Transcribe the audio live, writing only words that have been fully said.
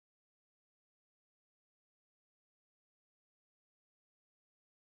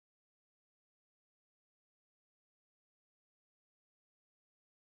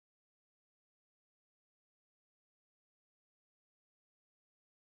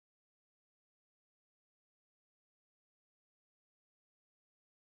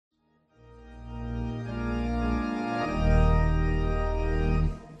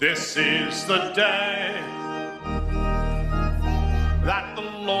This is the day that the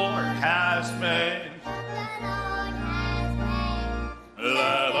Lord has made.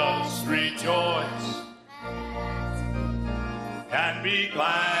 Let us rejoice and be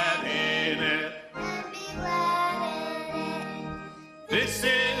glad in it. This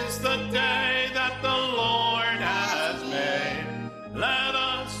is the day that the Lord has made. Let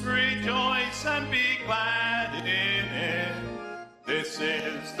us rejoice and be glad in it. This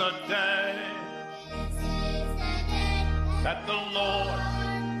is the day that the Lord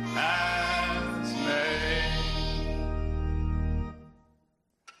has made.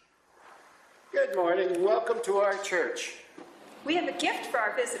 Good morning. Welcome to our church. We have a gift for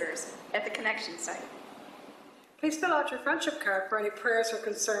our visitors at the connection site. Please fill out your friendship card for any prayers or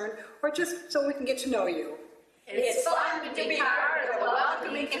concern, or just so we can get to know you. It's fun to be part of the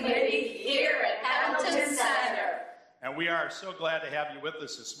welcoming committee here at Hamilton Center. And we are so glad to have you with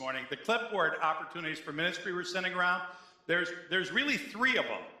us this morning. The clipboard opportunities for ministry we're sending around, there's really 3 of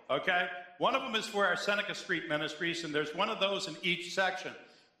them, okay? One of them is for our Seneca Street ministries, and there's one of those in each section.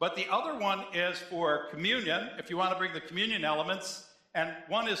 But the other one is for communion, if you want to bring the communion elements, and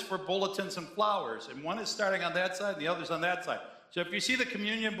one is for bulletins and flowers, and one is starting on that side and the other's on that side. So if you see the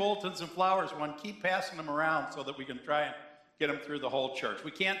communion bulletins and flowers one, keep passing them around so that we can try and get them through the whole church.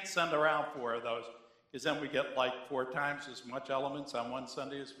 We can't send around 4 of those, because then we get like 4 times as much elements on one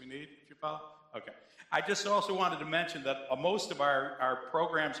Sunday as we need, if you follow? Okay. I just also wanted to mention that most of our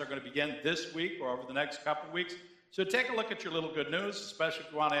programs are going to begin this week or over the next couple of weeks. So take a look at your little good news, especially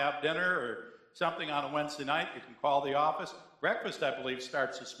if you want to have dinner or something on a Wednesday night. You can call the office. Breakfast, I believe,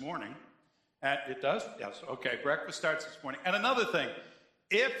 starts this morning. And it does? Yes. Okay, breakfast starts this morning. And another thing,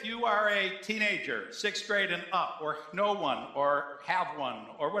 if you are a teenager, 6th grade and up, or know one, or have one,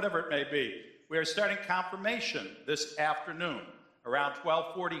 or whatever it may be, we are starting confirmation this afternoon around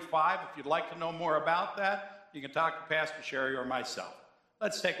 12:45. If you'd like to know more about that, you can talk to Pastor Sherry or myself.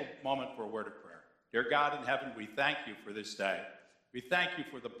 Let's take a moment for a word of prayer. Dear God in heaven, we thank you for this day. We thank you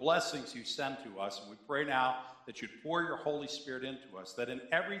for the blessings you send to us, and we pray now that you'd pour your Holy Spirit into us, that in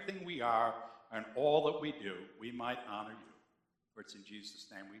everything we are and all that we do, we might honor you. For it's in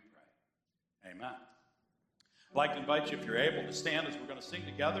Jesus' name we pray. Amen. I'd like to invite you, if you're able, to stand as we're going to sing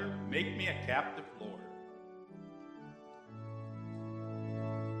together, Make Me a Captive Lord.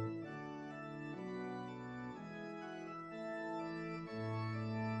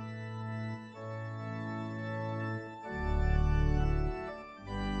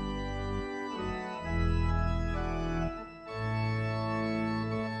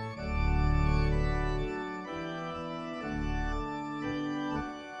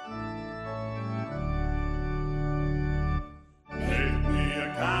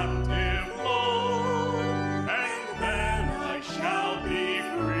 Captive Lord.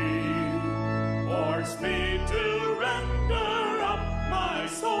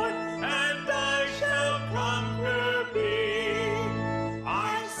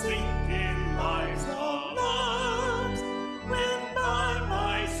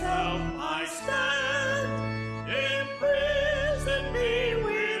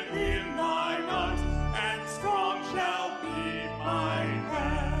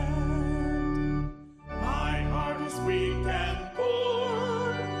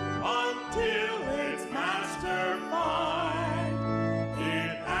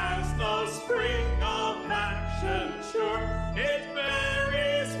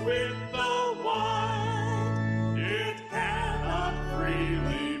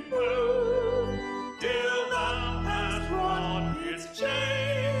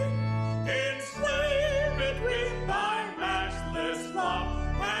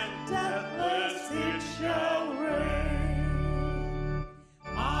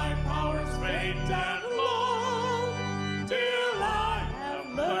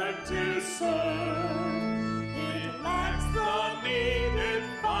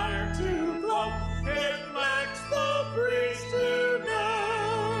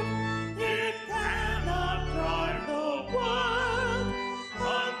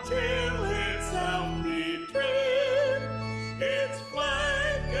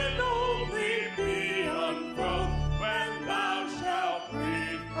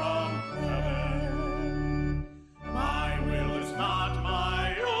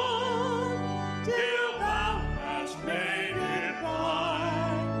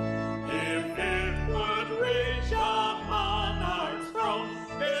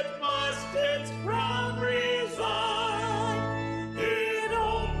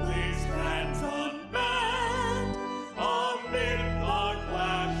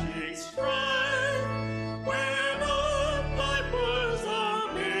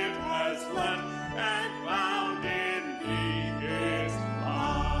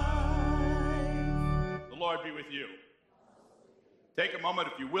 Lord be with you. Take a moment,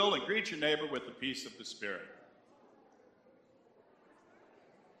 if you will, and greet your neighbor with the peace of the Spirit.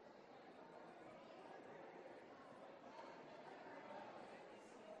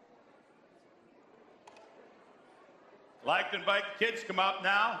 I'd like to invite the kids to come up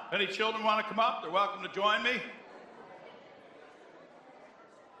now. If any children want to come up, they're welcome to join me.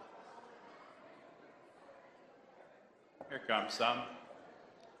 Here comes some.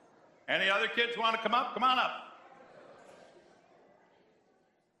 Any other kids want to come up? Come on up.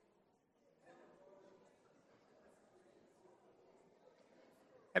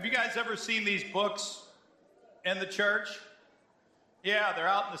 Have you guys ever seen these books in the church? Yeah, they're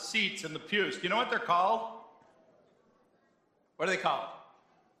out in the seats in the pews. Do you know what they're called? What are they called?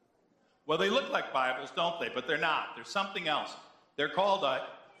 Well, they look like Bibles, don't they? But they're not. They're something else. They're called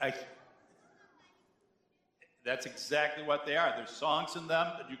that's exactly what they are. There's songs in them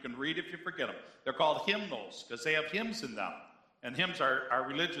that you can read if you forget them. They're called hymnals because they have hymns in them. And hymns are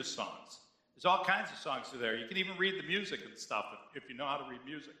religious songs. There's all kinds of songs there. You can even read the music and stuff if you know how to read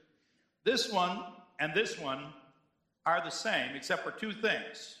music. This one and this one are the same except for two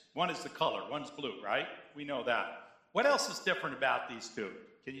things. One is the color. One's blue, right? We know that. What else is different about these two?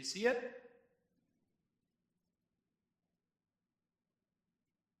 Can you see it?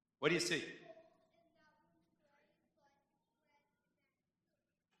 What do you see?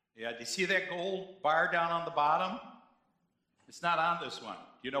 Yeah, do you see that gold bar down on the bottom? It's not on this one.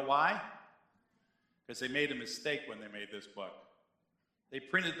 Do you know why? Because they made a mistake when they made this book. They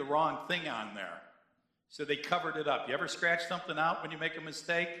printed the wrong thing on there. So they covered it up. You ever scratch something out when you make a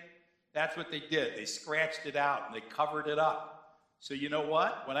mistake? That's what they did. They scratched it out and they covered it up. So you know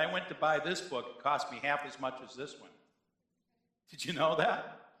what? When I went to buy this book, it cost me half as much as this one. Did you know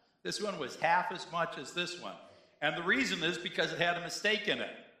that? This one was half as much as this one. And the reason is because it had a mistake in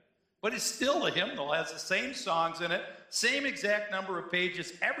it. But it's still a hymnal. It has the same songs in it, same exact number of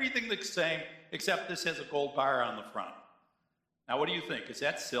pages, everything the same, except this has a gold bar on the front. Now, what do you think? Is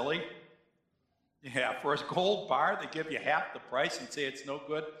that silly? Yeah, for a gold bar, they give you half the price and say it's no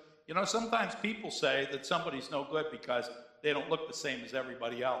good. You know, sometimes people say that somebody's no good because they don't look the same as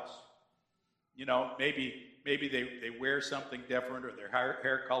everybody else. You know, maybe they wear something different, or their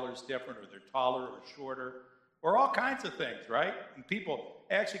hair color is different, or they're taller or shorter, or all kinds of things, right? And people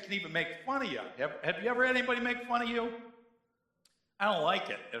actually can even make fun of you. Have you ever had anybody make fun of you? I don't like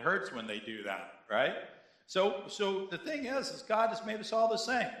it. It hurts when they do that, right? So the thing is God has made us all the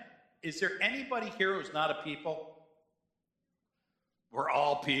same. Is there anybody here who's not a people? We're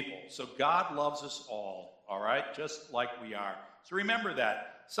all people. So God loves us all right? Just like we are. So remember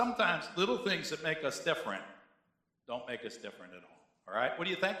that. Sometimes little things that make us different don't make us different at all right? What are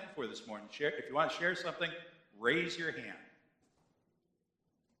you thankful for this morning? If you want to share something, raise your hand.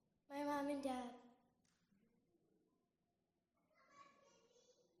 My mom and dad.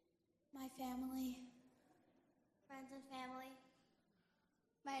 My family. Friends and family.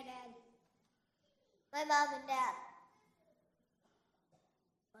 My dad. My mom and dad.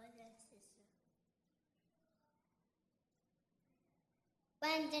 Brother and sister.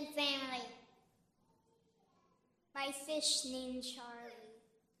 Friends and family. My fish named Charlie.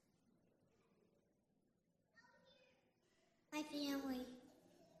 My family.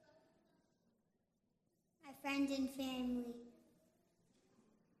 My friends and family.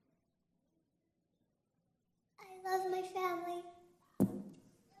 I love my family.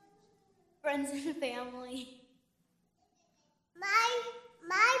 Friends and family.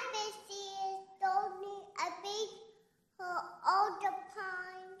 My fishes told me a big all the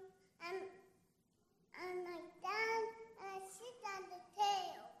time, and like that, and I sit on the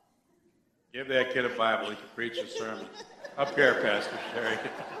tail. Give that kid a Bible. He can preach a sermon. Up here, Pastor Sherry.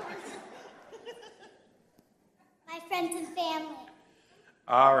 My friends and family.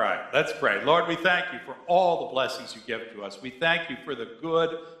 All right, let's pray. Lord, we thank you for all the blessings you give to us. We thank you for the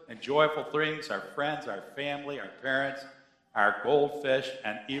good and joyful things, our friends, our family, our parents, our goldfish,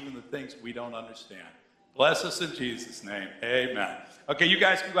 and even the things we don't understand. Bless us in Jesus' name. Amen. Okay, you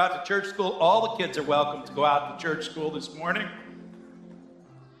guys can go out to church school. All the kids are welcome to go out to church school this morning.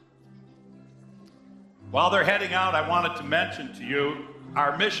 While they're heading out, I wanted to mention to you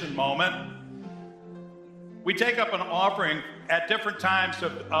our mission moment. We take up an offering at different times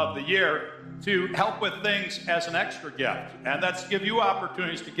of the year to help with things as an extra gift. And that's to give you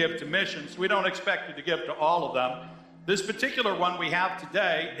opportunities to give to missions. We don't expect you to give to all of them. This particular one we have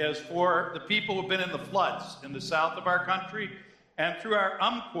today is for the people who've been in the floods in the south of our country. And through our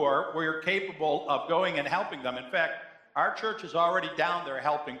Corps, we're capable of going and helping them. In fact, our church is already down there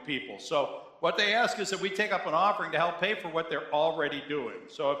helping people. So what they ask is that we take up an offering to help pay for what they're already doing.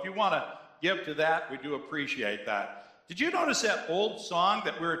 So if you want to give to that, we do appreciate that. Did you notice that old song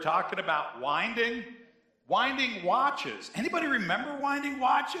that we were talking about, winding? Winding watches. Anybody remember winding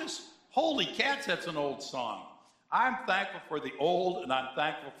watches? Holy cats, that's an old song. I'm thankful for the old and I'm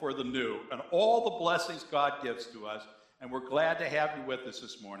thankful for the new and all the blessings God gives to us. And we're glad to have you with us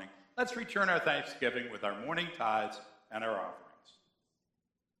this morning. Let's return our thanksgiving with our morning tithes and our offerings.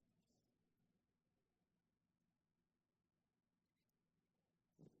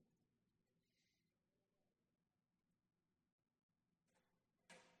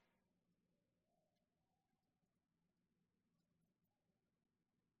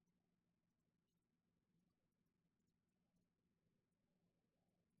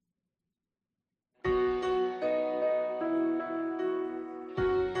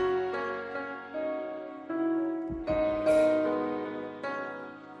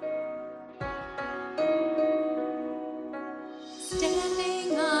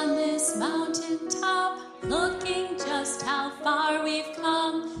 Standing on this mountaintop, looking just how far we've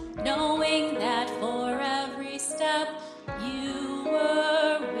come, knowing that for every step you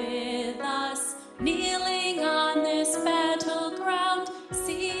were with us, kneeling on this battleground,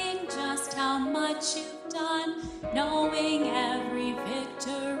 seeing just how much you've done, knowing every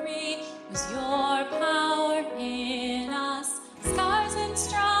victory was your power in us. Scars and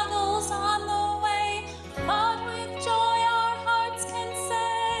struggles on the way, but with joy our hearts can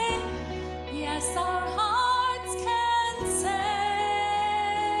say, yes, our hearts can say,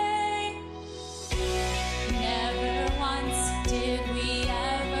 never once did we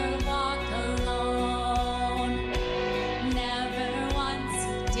ever walk alone. Never once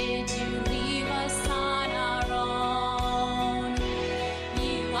did you leave us on our own.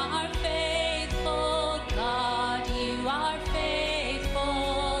 You are faithful, God, you are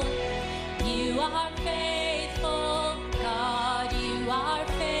faithful. You are faithful, God, you are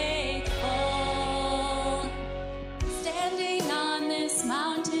faithful. Standing on this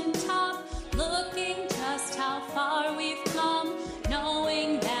mountaintop, looking just how far we've come,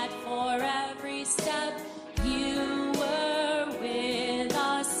 knowing that for every step you were with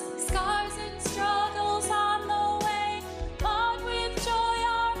us. Scars and struggles on the way, but with joy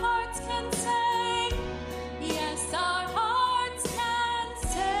our hearts can say, yes, our hearts can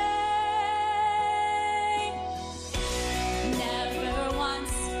say, never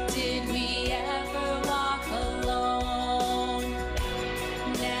once did we ever walk alone.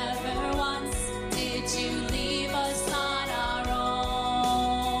 Never once did you leave us on our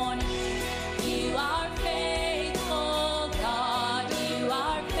own. You are faithful, God, you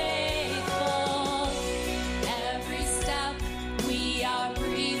are faithful. Every step we are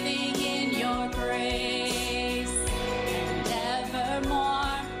breathing in your grace, and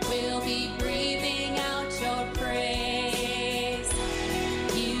evermore we'll be breathing out your praise.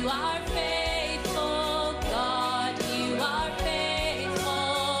 You are faithful, God, you are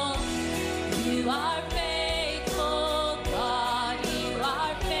faithful. You are faithful, God, you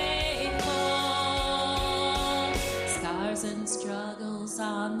are faithful. Scars and struggles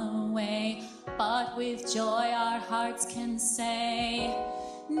on the way, but with joy our hearts can say,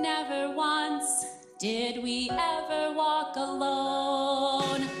 never once did we ever walk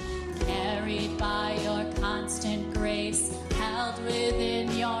alone. Carried by your constant grace, held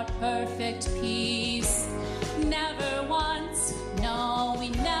within your perfect peace. Never once, no, we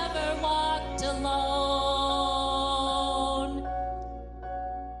never walked alone.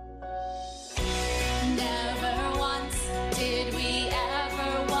 Never once did we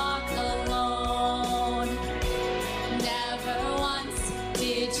ever walk alone. Never once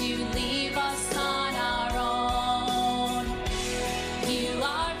did you leave us on our own. You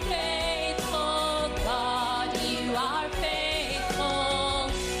are faithful, God, you are faithful.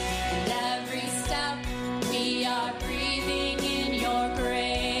 And every step we are breathing in your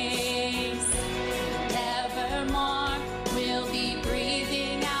grace. And evermore we'll be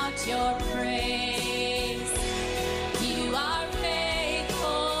breathing out your praise. You are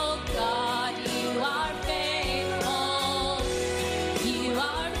faithful, God, you are faithful. You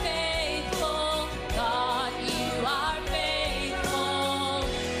are faithful, God, you are faithful.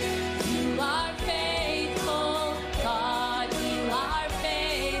 You are faithful, God, you are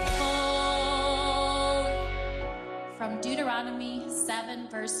faithful. From Deuteronomy 7,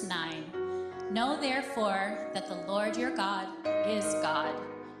 verse 9. Know therefore that the Lord your God is God,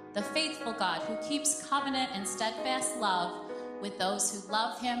 the faithful God who keeps covenant and steadfast love with those who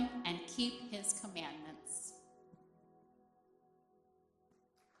love him and keep his commandments.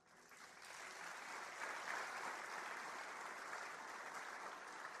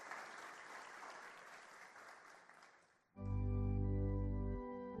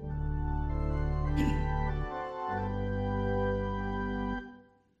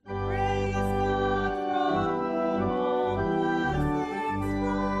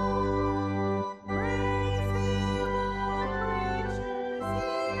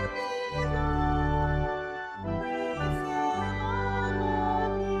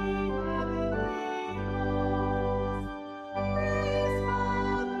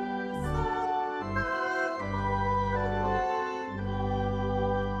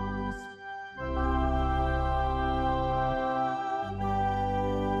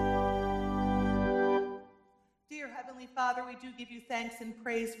 Dear Heavenly Father, we do give you thanks and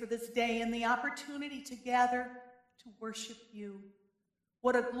praise for this day and the opportunity to gather to worship you.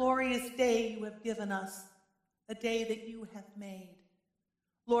 What a glorious day you have given us, a day that you have made.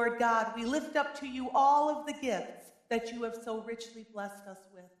 Lord God, we lift up to you all of the gifts that you have so richly blessed us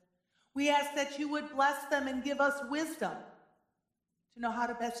with. We ask that you would bless them and give us wisdom to know how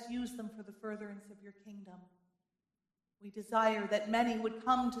to best use them for the furtherance of your kingdom. We desire that many would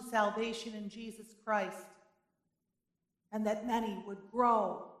come to salvation in Jesus Christ, and that many would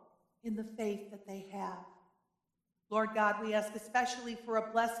grow in the faith that they have. Lord God, we ask especially for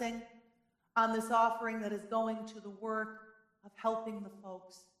a blessing on this offering that is going to the work of helping the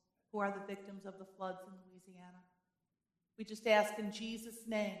folks who are the victims of the floods in Louisiana. We just ask in Jesus'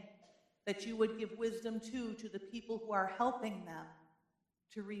 name that you would give wisdom to the people who are helping them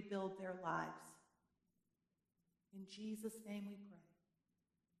to rebuild their lives. In Jesus' name we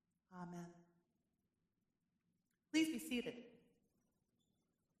pray. Amen. Please be seated.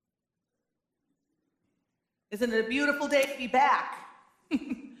 Isn't it a beautiful day to be back?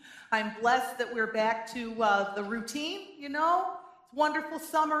 I'm blessed that we're back to the routine, you know. It's wonderful.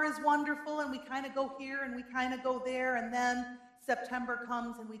 Summer is wonderful, and we kind of go here and we kind of go there, and then September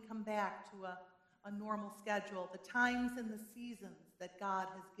comes and we come back to a normal schedule. The times and the seasons that God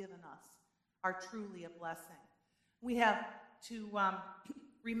has given us are truly a blessing. We have to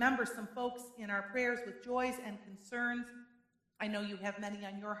remember some folks in our prayers with joys and concerns. I know you have many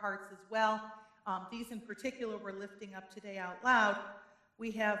on your hearts as well. These in particular we're lifting up today out loud.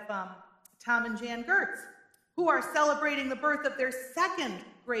 We have Tom and Jan Gertz, who are celebrating the birth of their second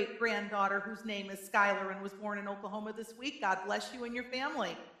great-granddaughter, whose name is Skylar and was born in Oklahoma this week. God bless you and your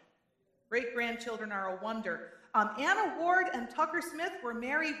family. Great-grandchildren are a wonder. Anna Ward and Tucker Smith were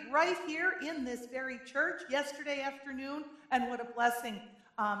married right here in this very church yesterday afternoon, and what a blessing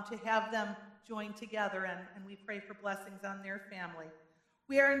to have them join together, and we pray for blessings on their family.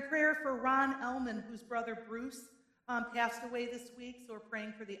 We are in prayer for Ron Ellman, whose brother Bruce passed away this week, so we're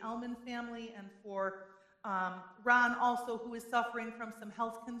praying for the Ellman family and for Ron also, who is suffering from some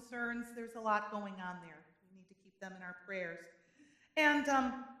health concerns. There's a lot going on there. We need to keep them in our prayers. And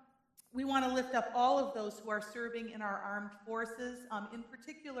we want to lift up all of those who are serving in our armed forces. In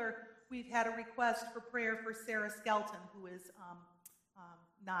particular, we've had a request for prayer for Sarah Skelton, who is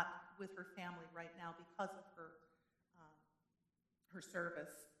not with her family right now because of her service.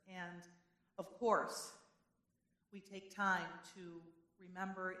 And of course, we take time to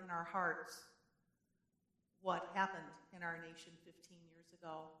remember in our hearts what happened in our nation 15 years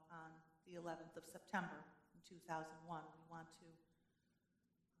ago on the 11th of September in 2001. We want to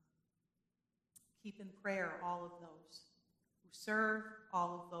keep in prayer all of those who serve,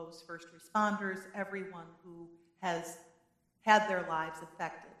 all of those first responders, everyone who has had their lives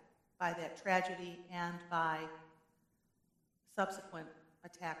affected by that tragedy and by subsequent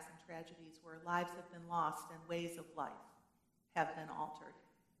attacks and tragedies where lives have been lost and ways of life have been altered.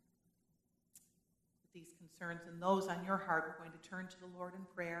 With these concerns and those on your heart, we're going to turn to the Lord in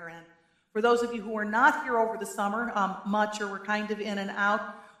prayer. And for those of you who are not here over the summer much, or we're kind of in and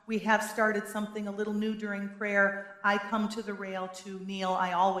out, we have started something a little new during prayer. I come to the rail to kneel.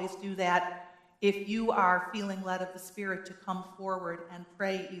 I always do that. If you are feeling led of the Spirit to come forward and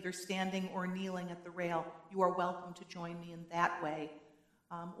pray, either standing or kneeling at the rail, you are welcome to join me in that way,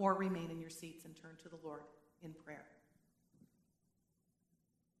 or remain in your seats and turn to the Lord in prayer.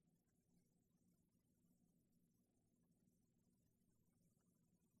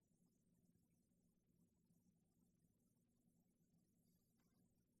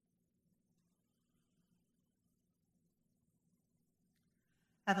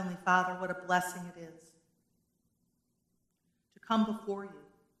 Heavenly Father, what a blessing it is to come before you,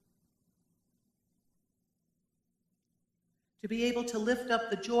 to be able to lift up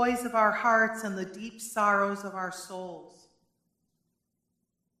the joys of our hearts and the deep sorrows of our souls,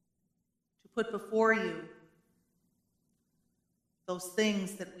 to put before you those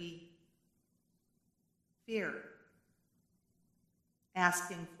things that we fear,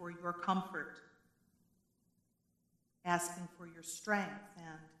 asking for your comfort, asking for your strength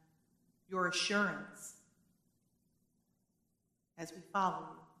and your assurance as we follow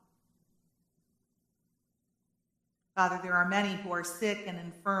you. Father, there are many who are sick and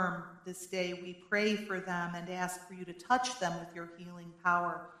infirm this day. We pray for them and ask for you to touch them with your healing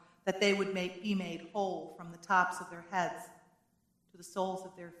power, that they would be made whole from the tops of their heads to the soles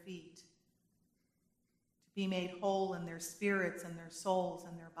of their feet, to be made whole in their spirits and their souls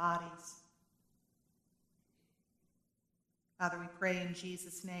and their bodies. Father, we pray in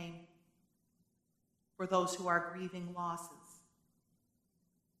Jesus' name for those who are grieving losses.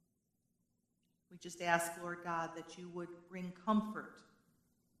 We just ask, Lord God, that you would bring comfort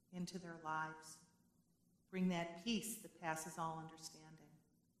into their lives. Bring that peace that passes all understanding.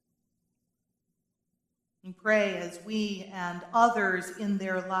 And pray as we and others in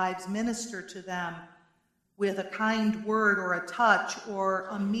their lives minister to them with a kind word or a touch or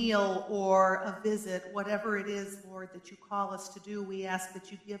a meal or a visit, whatever it is, Lord, that you call us to do, we ask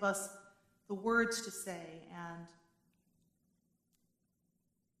that you give us the words to say and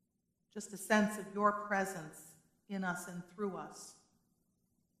just a sense of your presence in us and through us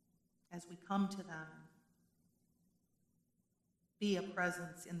as we come to them. Be a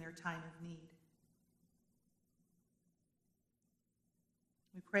presence in their time of need.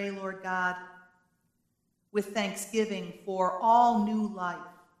 We pray, Lord God, with thanksgiving for all new life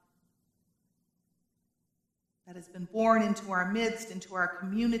that has been born into our midst, into our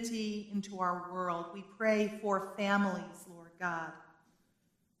community, into our world. We pray for families, Lord God,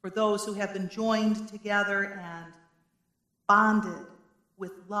 for those who have been joined together and bonded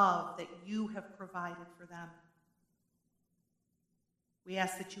with love that you have provided for them. We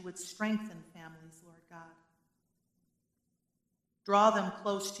ask that you would strengthen families, Lord God. Draw them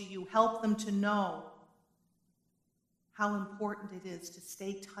close to you. Help them to know how important it is to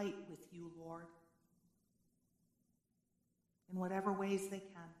stay tight with you, Lord, in whatever ways they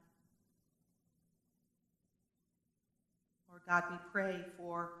can. Lord God, we pray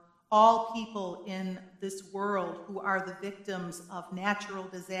for all people in this world who are the victims of natural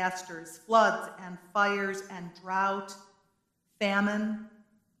disasters, floods and fires and drought, famine,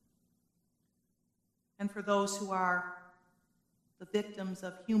 and for those who are the victims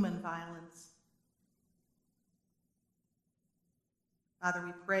of human violence. Father,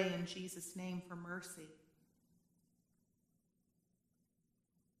 we pray in Jesus' name for mercy.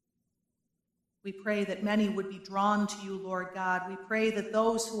 We pray that many would be drawn to you, Lord God. We pray that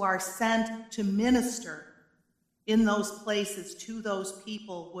those who are sent to minister in those places to those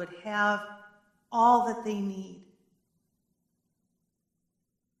people would have all that they need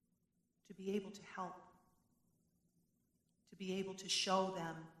to be able to help, to be able to show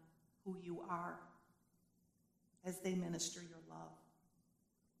them who you are as they minister your love.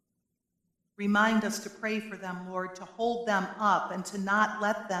 Remind us to pray for them, Lord, to hold them up and to not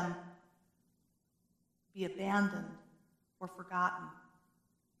let them be abandoned or forgotten.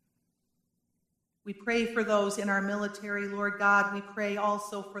 We pray for those in our military, Lord God. We pray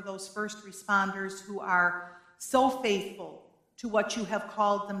also for those first responders who are so faithful to what you have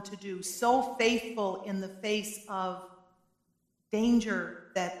called them to do, so faithful in the face of danger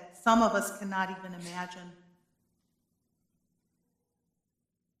that some of us cannot even imagine.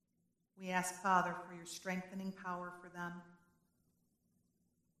 We ask, Father, for your strengthening power for them.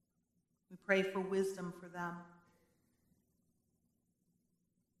 We pray for wisdom for them.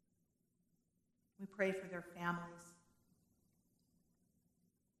 We pray for their families.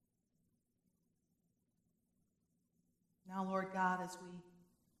 Now, Lord God, as we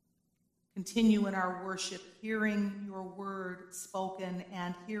continue in our worship, hearing your word spoken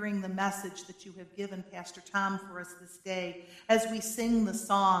and hearing the message that you have given Pastor Tom for us this day, as we sing the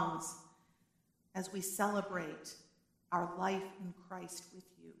songs, as we celebrate our life in Christ with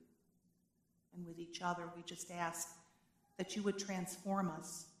you and with each other, we just ask that you would transform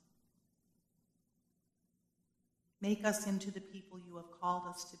us. Make us into the people you have called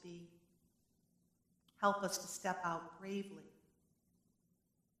us to be. Help us to step out bravely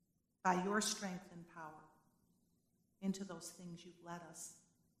by your strength and power into those things you've led us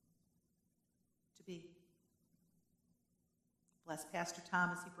to be. Bless Pastor Tom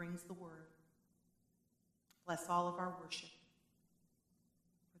as he brings the word. Bless all of our worship.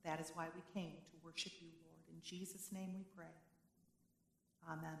 For that is why we came, to worship you, Lord. In Jesus' name we pray.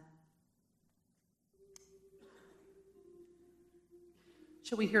 Amen.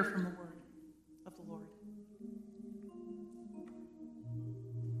 Shall we hear from the word of the Lord?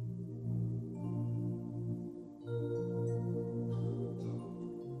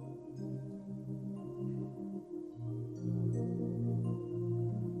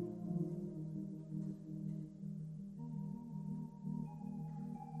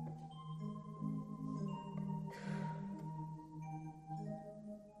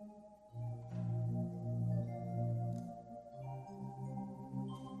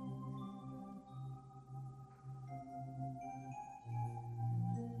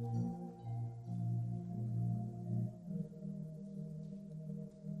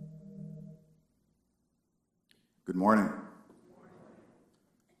 Good morning.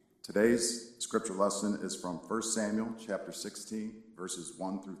 Today's scripture lesson is from 1 Samuel chapter 16, verses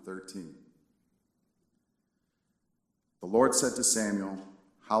 1 through 13. The Lord said to Samuel,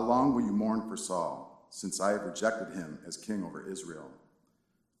 how long will you mourn for Saul, since I have rejected him as king over Israel?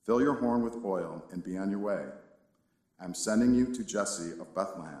 Fill your horn with oil and be on your way. I am sending you to Jesse of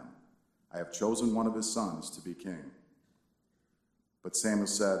Bethlehem. I have chosen one of his sons to be king." But Samuel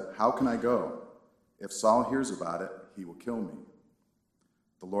said, "How can I go? If Saul hears about it, he will kill me."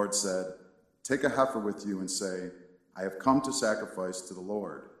 The Lord said, "Take a heifer with you and say, 'I have come to sacrifice to the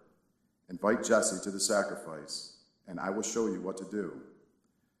Lord.' Invite Jesse to the sacrifice, and I will show you what to do.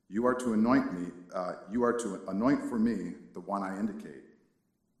 You are to anoint for me the one I indicate."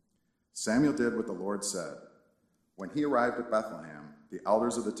 Samuel did what the Lord said. When he arrived at Bethlehem, the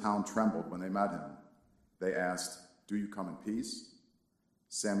elders of the town trembled when they met him. They asked, "Do you come in peace?"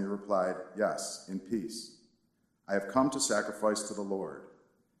 Samuel replied, "Yes, in peace. I have come to sacrifice to the Lord.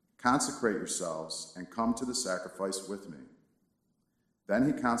 Consecrate yourselves and come to the sacrifice with me." Then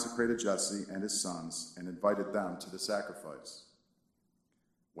he consecrated Jesse and his sons and invited them to the sacrifice.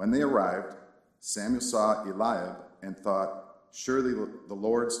 When they arrived, Samuel saw Eliab and thought, "Surely the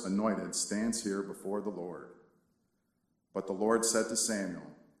Lord's anointed stands here before the Lord." But the Lord said to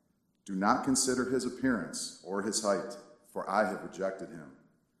Samuel, "Do not consider his appearance or his height, for I have rejected him.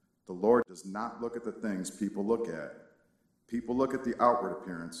 The Lord does not look at the things people look at. People look at the outward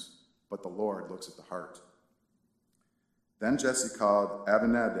appearance, but the Lord looks at the heart." Then Jesse called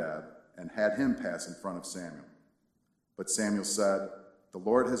Abinadab and had him pass in front of Samuel. But Samuel said, "The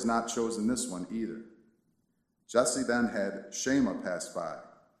Lord has not chosen this one either." Jesse then had Shammah pass by,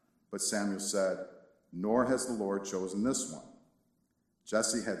 but Samuel said, "Nor has the Lord chosen this one."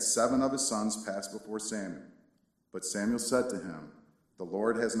 Jesse had 7 of his sons pass before Samuel, but Samuel said to him, "The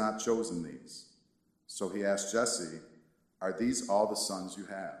Lord has not chosen these." So he asked Jesse, "Are these all the sons you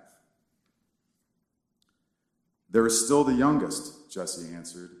have?" "There is still the youngest," Jesse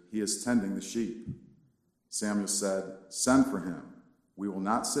answered. "He is tending the sheep." Samuel said, "Send for him. We will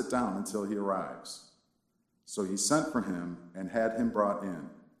not sit down until he arrives." So he sent for him and had him brought in.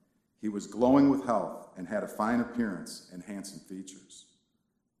 He was glowing with health and had a fine appearance and handsome features.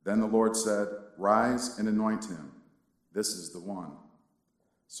 Then the Lord said, "Rise and anoint him. This is the one."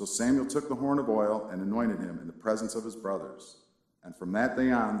 So Samuel took the horn of oil and anointed him in the presence of his brothers. And from that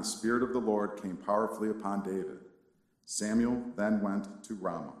day on, the Spirit of the Lord came powerfully upon David. Samuel then went to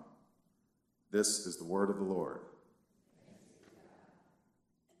Ramah. This is the word of the Lord.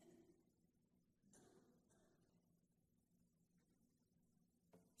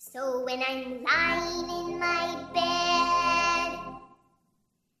 So when I'm lying in my bed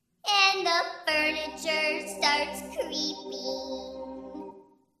and the furniture starts creaking,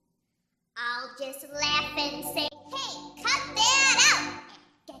 I'll just laugh and say, "Hey, cut that out!"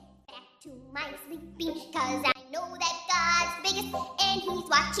 and get back to my sleeping, 'cause I know that God's biggest and he's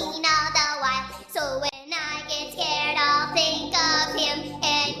watching all the while. So when I get scared, I'll think of him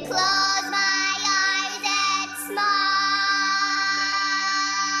and close my eyes and smile.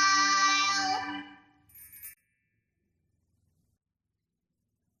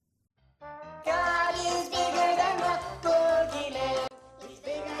 God is bigger than the boogeyman. He's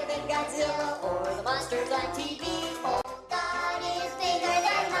bigger than Godzilla or the monsters on TV. Oh, God is bigger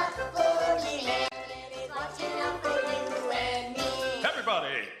than the boogeyman, and he's watching out for you and me.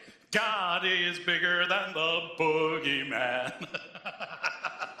 Everybody, God is bigger than the boogeyman.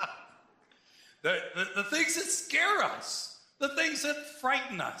 the things that scare us, the things that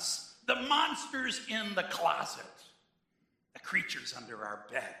frighten us, the monsters in the closet, the creatures under our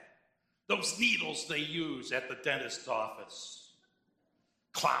bed, those needles they use at the dentist's office,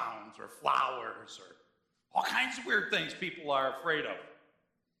 clowns or flowers or all kinds of weird things people are afraid of.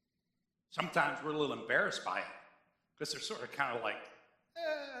 Sometimes we're a little embarrassed by it because they're sort of kind of like,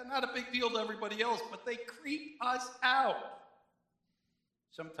 not a big deal to everybody else, but they creep us out.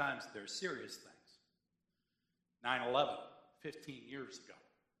 Sometimes they're serious things. 9/11, 15 years ago.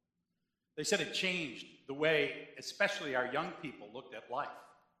 They said it changed the way, especially our young people, looked at life.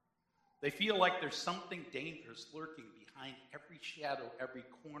 They feel like there's something dangerous lurking behind every shadow, every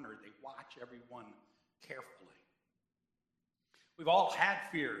corner. They watch everyone carefully. We've all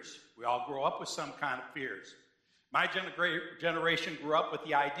had fears. We all grow up with some kind of fears. My generation grew up with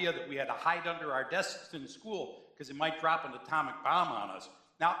the idea that we had to hide under our desks in school because it might drop an atomic bomb on us.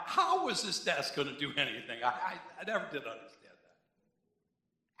 Now, how was this desk going to do anything? I never did understand that.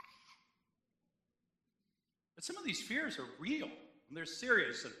 But some of these fears are real, and they're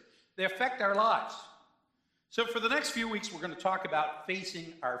serious, and they affect our lives. So for the next few weeks, we're going to talk about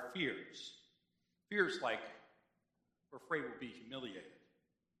facing our fears. Fears like we're afraid we'll be humiliated,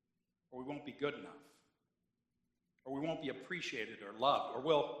 or we won't be good enough, or we won't be appreciated or loved, or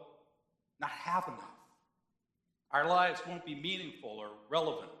we'll not have enough. our lives won't be meaningful or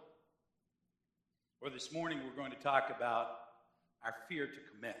relevant. Or this morning we're going to talk about our fear to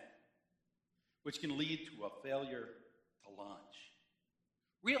commit, which can lead to a failure to launch.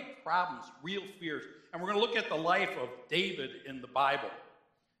 Real problems, real fears. And we're going to look at the life of David in the Bible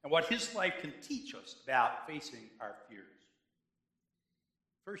and what his life can teach us about facing our fears.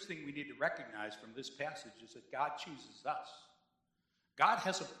 First thing we need to recognize from this passage is that God chooses us. God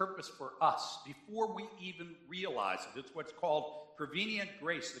has a purpose for us before we even realize it. It's what's called prevenient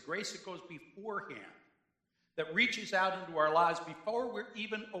grace, the grace that goes beforehand, that reaches out into our lives before we're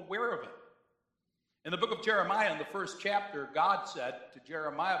even aware of it. In the book of Jeremiah, in the first chapter, God said to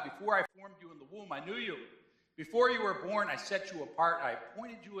Jeremiah, "Before I formed you in the womb, I knew you. Before you were born, I set you apart. I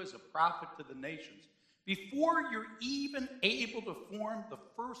appointed you as a prophet to the nations." Before you're even able to form the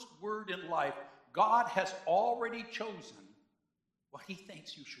first word in life, God has already chosen what he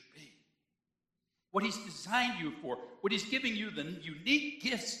thinks you should be, what he's designed you for, what he's giving you the unique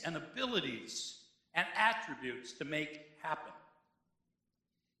gifts and abilities and attributes to make happen.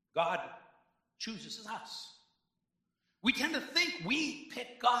 God chooses us. We tend to think we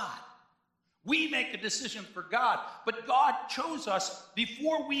pick God. We make a decision for God, but God chose us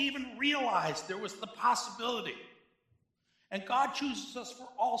before we even realized there was the possibility. And God chooses us for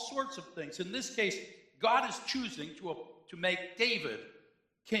all sorts of things. In this case, God is choosing to make David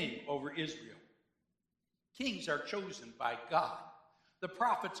king over Israel. Kings are chosen by God. The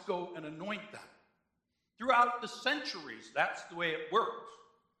prophets go and anoint them. Throughout the centuries, that's the way it works.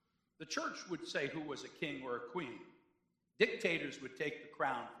 The church would say who was a king or a queen. Dictators would take the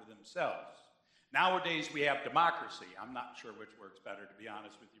crown for themselves. Nowadays, we have democracy. I'm not sure which works better, to be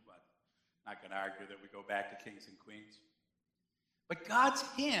honest with you, but I'm not going to argue that we go back to kings and queens. But God's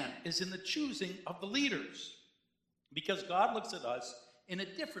hand is in the choosing of the leaders, because God looks at us in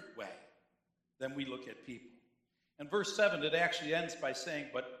a different way than we look at people. In verse 7, it actually ends by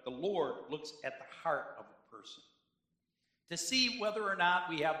saying, "But the Lord looks at the heart of a person," to see whether or not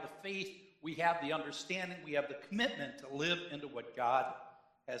we have the faith, we have the understanding, we have the commitment to live into what God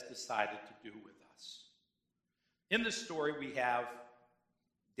has decided to do with us. In this story, we have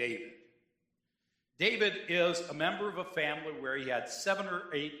David. David is a member of a family where he had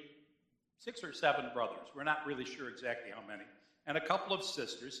 6 or 7 brothers. We're not really sure exactly how many. And a couple of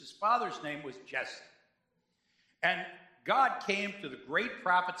sisters. His father's name was Jesse. And God came to the great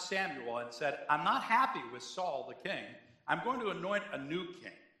prophet Samuel and said, "I'm not happy with Saul the king. I'm going to anoint a new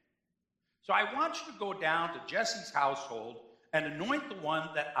king. So I want you to go down to Jesse's household and anoint the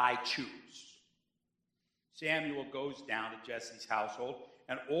one that I choose." Samuel goes down to Jesse's household,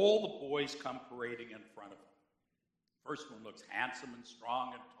 and all the boys come parading in front of him. First one looks handsome and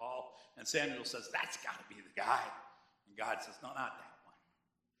strong and tall, and Samuel says, "That's got to be the guy." And God says, "No, not that one."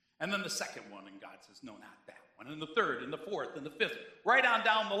 And then the second one, and God says, "No, not that one." And the third, and the fourth, and the fifth, right on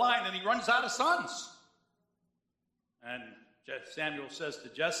down the line, and he runs out of sons. And Samuel says to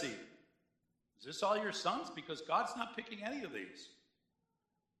Jesse, "Is this all your sons? Because God's not picking any of these."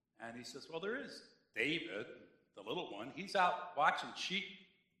 And he says, "Well, there is David, the little one. He's out watching sheep."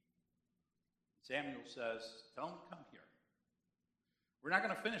 Samuel says, "Tell him to come here. We're not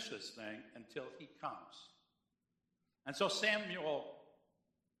going to finish this thing until he comes." And so Samuel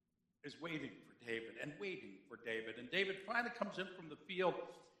is waiting for David and waiting for David. And David finally comes in from the field,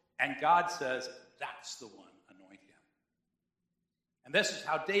 and God says, "That's the one, anoint him." And this is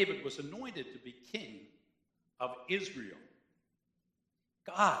how David was anointed to be king of Israel.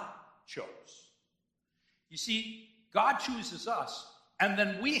 God chose. You see, God chooses us, and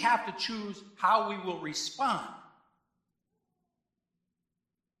then we have to choose how we will respond.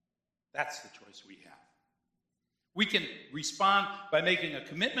 That's the choice we have. We can respond by making a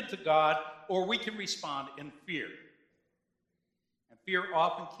commitment to God, or we can respond in fear. And fear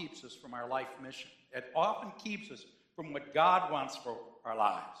often keeps us from our life mission. It often keeps us from what God wants for our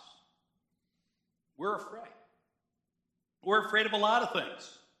lives. We're afraid. We're afraid of a lot of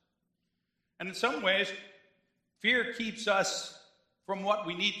things. And in some ways, fear keeps us from what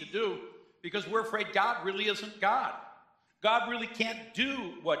we need to do because we're afraid God really isn't God. God really can't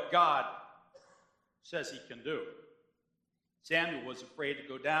do what God says he can do. Samuel was afraid to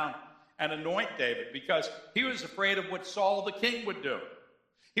go down and anoint David because he was afraid of what Saul the king would do.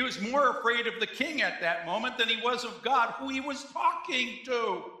 He was more afraid of the king at that moment than he was of God, who he was talking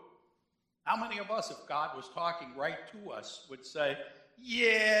to. How many of us, if God was talking right to us, would say,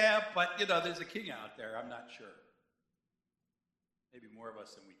 "Yeah, but, there's a king out there. I'm not sure." Maybe more of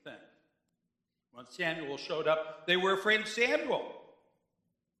us than we think. When Samuel showed up, they were afraid of Samuel.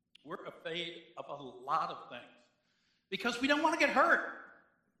 We're afraid of a lot of things because we don't want to get hurt.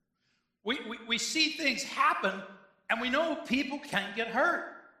 We see things happen, And we know people can get hurt.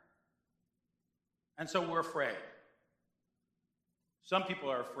 And so we're afraid. Some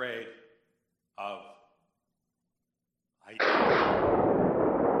people are afraid of lightning.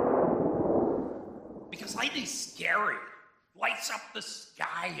 Because lightning's scary. Lights up the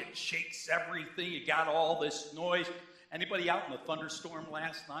sky, it shakes everything. You got all this noise. Anybody out in a thunderstorm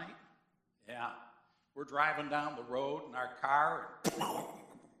last night? Yeah. We're driving down the road in our car, and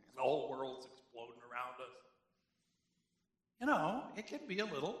the whole world's exploding around us. You know, it can be a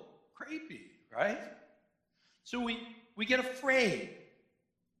little creepy, right? So we get afraid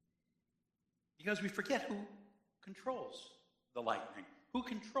because we forget who controls the lightning, who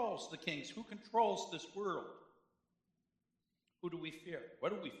controls the kings, who controls this world. Who do we fear? What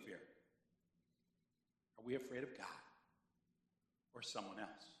do we fear? Are we afraid of God or someone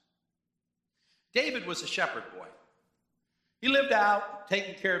else? David was a shepherd boy. He lived out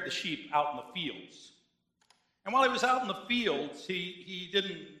taking care of the sheep out in the fields. And while he was out in the fields, he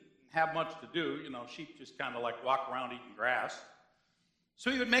didn't have much to do. You know, sheep just kind of like walk around eating grass. So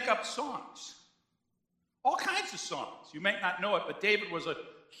he would make up songs. All kinds of songs. You may not know it, but David was a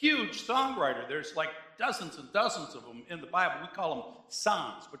huge songwriter. There's like dozens and dozens of them in the Bible. We call them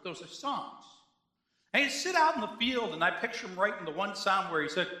psalms, but those are songs. And he'd sit out in the field, and I picture him writing the one psalm where he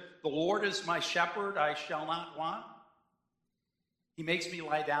said, "The Lord is my shepherd, I shall not want. He makes me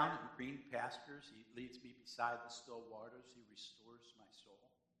lie down in green pastures. He leads me beside the still waters. He restores my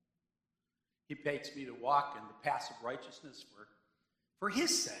soul. He makes me to walk in the paths of righteousness for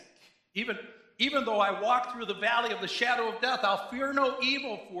his sake. Even though I walk through the valley of the shadow of death, I'll fear no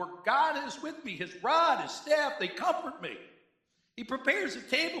evil, for God is with me. His rod, his staff, they comfort me. He prepares a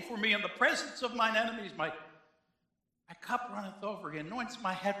table for me in the presence of mine enemies. My cup runneth over. He anoints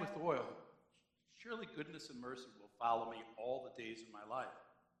my head with oil. Surely goodness and mercy will follow me all the days of my life.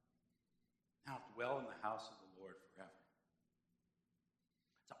 Now dwell in the house of the Lord forever."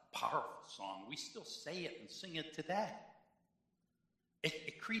 It's a powerful song. We still say it and sing it today.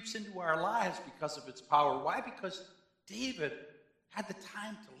 It creeps into our lives because of its power. Why? Because David had the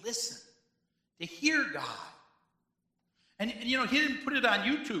time to listen, to hear God. And you know, he didn't put it on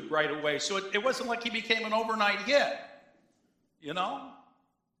YouTube right away, so it wasn't like he became an overnight hit, you know?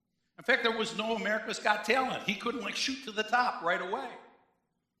 In fact, there was no America's Got Talent. He couldn't like shoot to the top right away.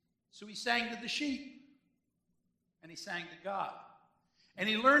 So he sang to the sheep, and he sang to God. And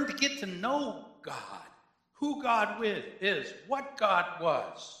he learned to get to know God, who God is, what God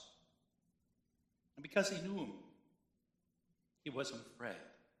was. And because he knew him, he wasn't afraid.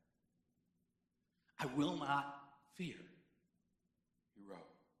 "I will not fear," he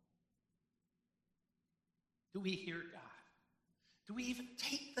wrote. Do we hear God? Do we even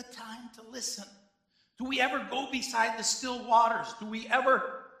take the time to listen? Do we ever go beside the still waters? Do we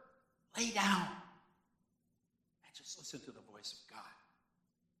ever lay down and just listen to the voice of God?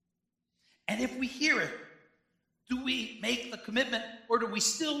 And if we hear it, do we make the commitment, or do we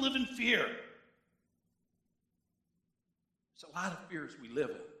still live in fear? There's a lot of fears we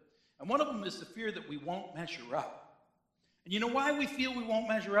live in. And one of them is the fear that we won't measure up. And you know why we feel we won't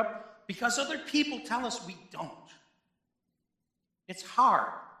measure up? Because other people tell us we don't. It's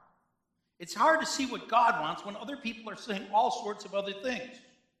hard. It's hard to see what God wants when other people are saying all sorts of other things.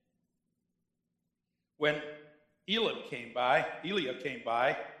 When Eliab came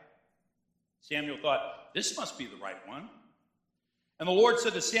by, Samuel thought, "This must be the right one." And the Lord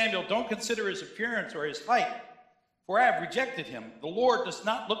said to Samuel, "Don't consider his appearance or his height, for I have rejected him. The Lord does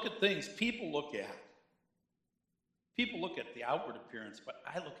not look at things people look at. People look at the outward appearance, but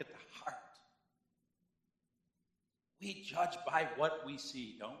I look at the heart." We judge by what we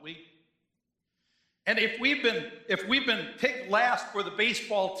see, don't we? And if we've been picked last for the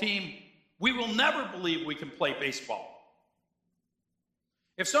baseball team, we will never believe we can play baseball.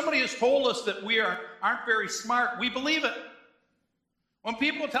 If somebody has told us that we aren't very smart, we believe it. When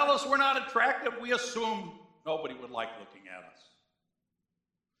people tell us we're not attractive, we assume nobody would like looking at us.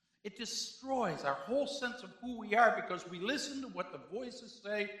 It destroys our whole sense of who we are because we listen to what the voices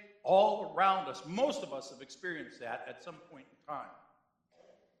say all around us. Most of us have experienced that at some point in time.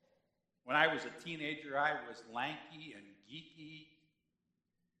 When I was a teenager, I was lanky and geeky.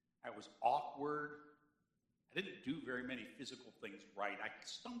 I was awkward. I didn't do very many physical things right. I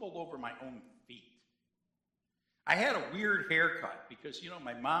stumbled over my own feet. I had a weird haircut because,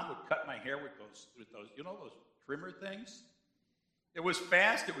 my mom would cut my hair with those those trimmer things. It was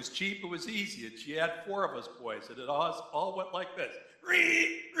fast, it was cheap, it was easy. And she had 4 of us boys, and it all went like this.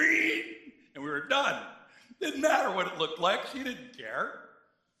 And we were done. Didn't matter what it looked like. She didn't care.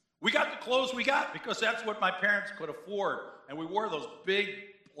 We got the clothes we got because that's what my parents could afford. And we wore those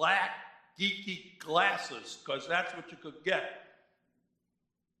big black geeky glasses because that's what you could get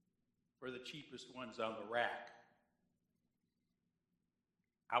for the cheapest ones on the rack.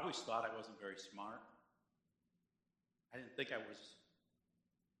 I always thought I wasn't very smart. I didn't think I was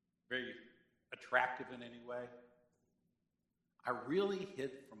very attractive in any way. I really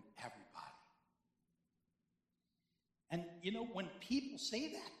hid from everybody. And you know, when people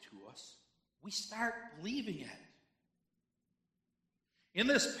say that to us, we start believing it. In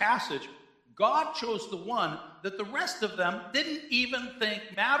this passage, God chose the one that the rest of them didn't even think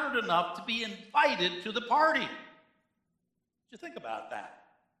mattered enough to be invited to the party. Did you think about that?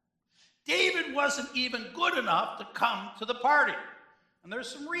 David wasn't even good enough to come to the party. And there's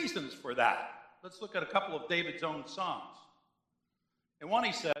some reasons for that. Let's look at a couple of David's own songs. In one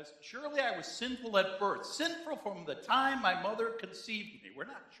he says, "Surely I was sinful at birth, sinful from the time my mother conceived me." We're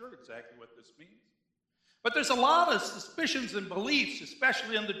not sure exactly what this means. But there's a lot of suspicions and beliefs,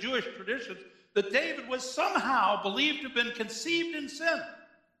 especially in the Jewish traditions, that David was somehow believed to have been conceived in sin.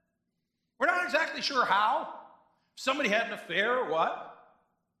 We're not exactly sure how. If somebody had an affair or what.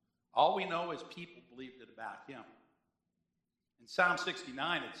 All we know is people believed it about him. In Psalm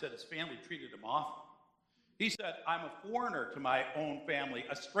 69, it said his family treated him awful. He said, "I'm a foreigner to my own family,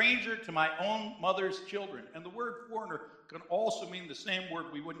 a stranger to my own mother's children." And the word foreigner can also mean the same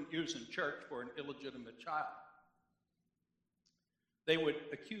word we wouldn't use in church for an illegitimate child. They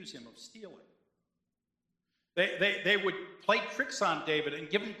would accuse him of stealing. They would play tricks on David and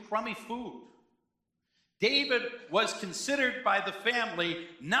give him crummy food. David was considered by the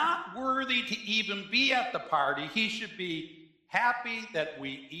family not worthy to even be at the party. He should be happy that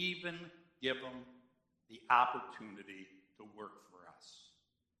we even give him the opportunity to work for us.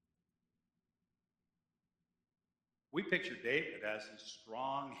 We picture David as a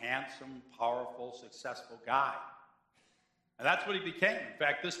strong, handsome, powerful, successful guy. And that's what he became. In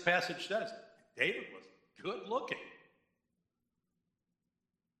fact, this passage says David was good looking.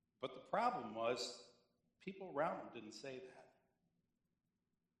 But the problem was, people around him didn't say that.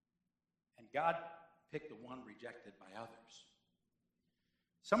 And God picked the one rejected by others.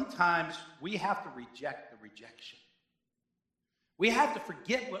 Sometimes we have to reject the rejection. We have to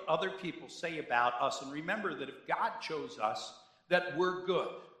forget what other people say about us and remember that if God chose us, that we're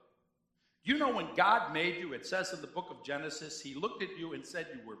good. You know, when God made you, it says in the book of Genesis, he looked at you and said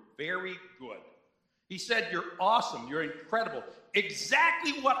you were very good. He said, "You're awesome, you're incredible,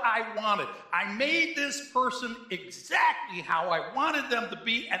 exactly what I wanted. I made this person exactly how I wanted them to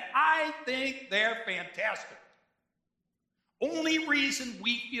be, and I think they're fantastic." Only reason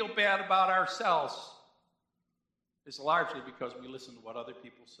we feel bad about ourselves is largely because we listen to what other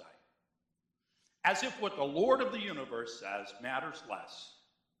people say. As if what the Lord of the universe says matters less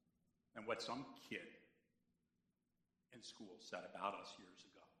than what some kid in school said about us years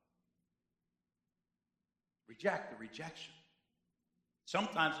ago. Reject the rejection.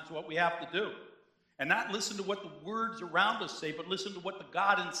 Sometimes it's what we have to do. And not listen to what the words around us say, but listen to what the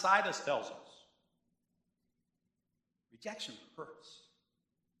God inside us tells us. Rejection hurts.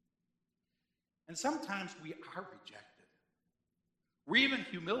 And sometimes we are rejected. We're even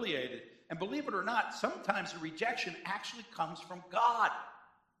humiliated. And believe it or not, sometimes the rejection actually comes from God.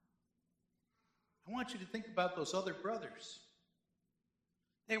 I want you to think about those other brothers.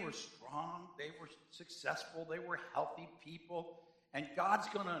 They were strong, they were successful, they were healthy people, and God's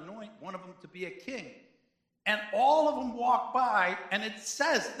going to anoint one of them to be a king. And all of them walk by, and it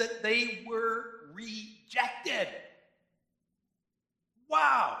says that they were rejected.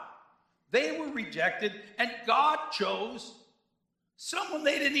 Wow. They were rejected, and God chose someone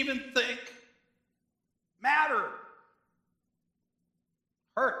they didn't even think mattered.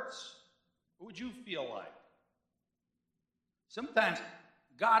 Hurts. What would you feel like? Sometimes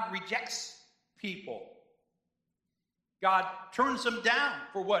God rejects people. God turns them down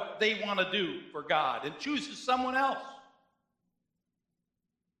for what they want to do for God and chooses someone else.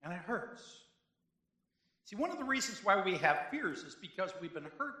 And it hurts. See, one of the reasons why we have fears is because we've been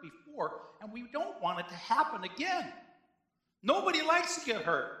hurt before and we don't want it to happen again. Nobody likes to get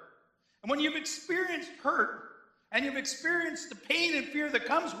hurt. And when you've experienced hurt and you've experienced the pain and fear that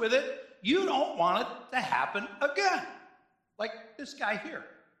comes with it, you don't want it to happen again. Like this guy here.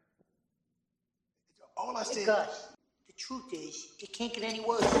 All I said. Gosh, the truth is, it can't get any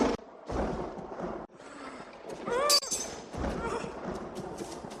worse.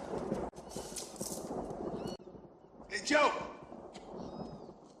 Hey, Joe.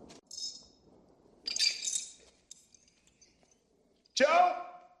 Joe?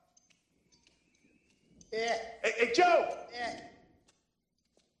 Yeah. Hey, Joe. Yeah.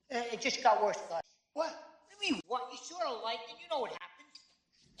 It just got worse, Gus. What? What do you mean, what? You sort of like it. You know what happens.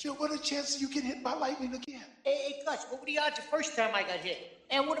 Joe, what are the chances you get hit by lightning again? Hey, Gus, what were the odds the first time I got hit?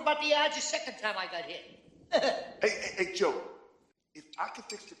 And what about the odds the second time I got hit? Hey, Joe, if I can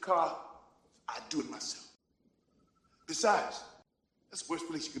fix the car, I'd do it myself. Besides, that's the worst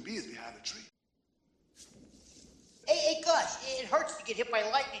place you can be is behind a tree. Hey, Gus, it hurts to get hit by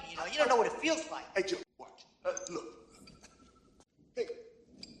lightning, you know. You don't know what it feels like. Hey, Joe, watch. Look. Hey.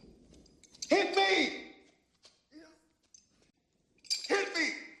 Hit me! Hit me!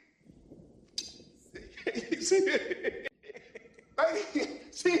 See? Right here.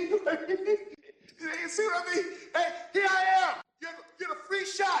 See what I mean? See what I mean? Hey, here I am. Get a free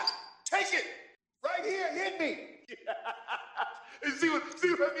shot. Take it. Right here. Hit me. See what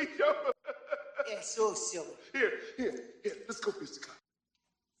I mean, Joe? Yeah, so silly. Here. Let's go fix the car.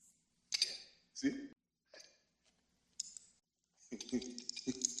 See?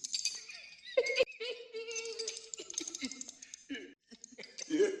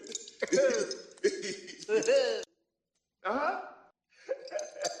 Yeah. Uh-huh.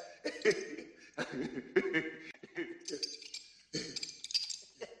 It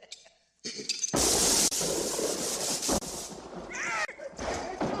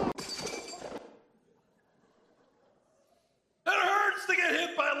hurts to get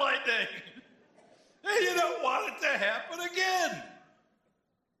hit by lightning. And you don't want it to happen again.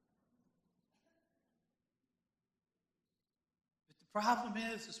 But the problem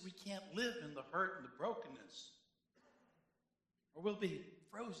is we can't live in the hurt and the brokenness, or we'll be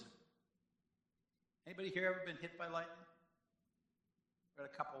frozen. Anybody here ever been hit by lightning? We had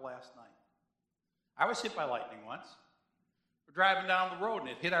a couple last night. I was hit by lightning once. We're driving down the road and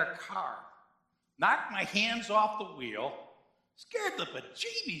it hit our car. Knocked my hands off the wheel. Scared the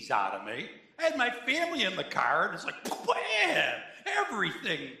bejeebies out of me. I had my family in the car and it's like, bam!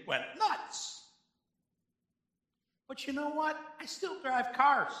 Everything went nuts. But you know what? I still drive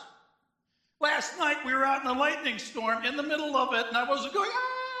cars. Last night we were out in a lightning storm in the middle of it and I wasn't going, ah!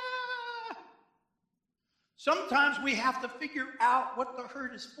 Sometimes we have to figure out what the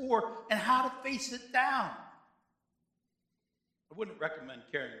hurt is for and how to face it down. I wouldn't recommend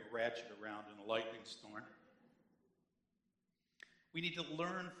carrying a ratchet around in a lightning storm. We need to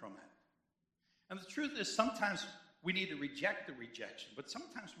learn from it. And the truth is, sometimes we need to reject the rejection, but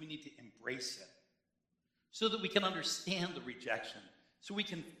sometimes we need to embrace it so that we can understand the rejection, so we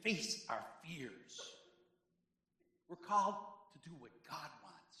can face our fears. We're called to do what God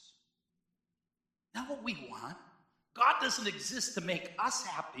wants, not what we want. God doesn't exist to make us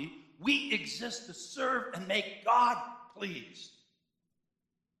happy. We exist to serve and make God pleased.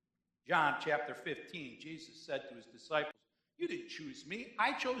 John chapter 15, Jesus said to his disciples, "You didn't choose me,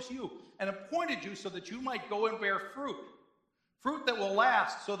 I chose you and appointed you so that you might go and bear fruit. Fruit that will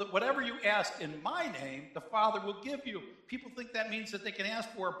last, so that whatever you ask in my name, the Father will give you." People think that means that they can ask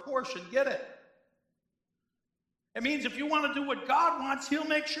for a portion, get it. It means if you want to do what God wants, he'll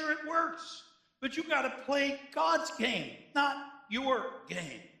make sure it works. But you got to play God's game, not your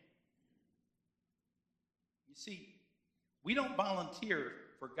game. You see, we don't volunteer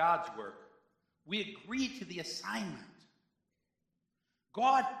for God's work. We agree to the assignment.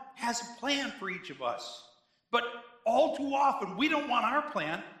 God has a plan for each of us. But all too often, we don't want our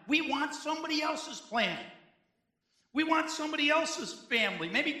plan. We want somebody else's plan. We want somebody else's family.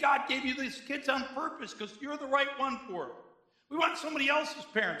 Maybe God gave you these kids on purpose because you're the right one for them. We want somebody else's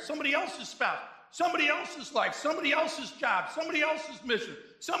parents, somebody else's spouse, somebody else's life, somebody else's job, somebody else's mission,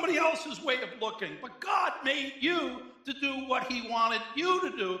 somebody else's way of looking. But God made you to do what he wanted you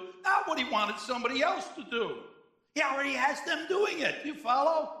to do, not what he wanted somebody else to do. He already has them doing it. You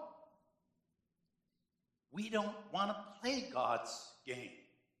follow? We don't want to play God's game.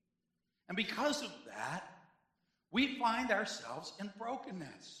 And because of that, we find ourselves in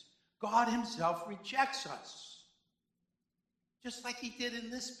brokenness. God himself rejects us. Just like he did in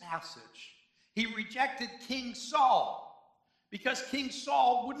this passage. He rejected King Saul because King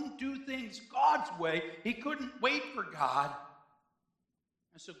Saul wouldn't do things God's way. He couldn't wait for God.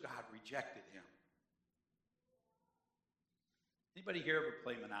 And so God rejected him. Anybody here ever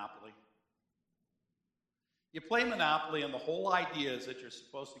play Monopoly? You play Monopoly and the whole idea is that you're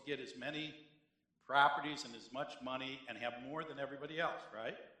supposed to get as many properties and as much money and have more than everybody else,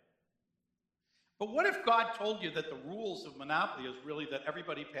 right? But what if God told you that the rules of Monopoly is really that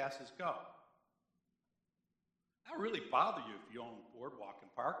everybody passes go? That would really bother you if you own Boardwalk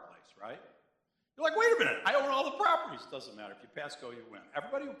and Park Place, right? You're like, wait a minute, I own all the properties. Doesn't matter. If you pass go, you win.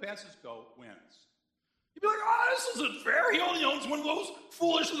 Everybody who passes go wins. You'd be like, oh, this isn't fair. He only owns one of those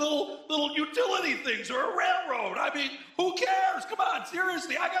foolish little utility things or a railroad. I mean, who cares? Come on,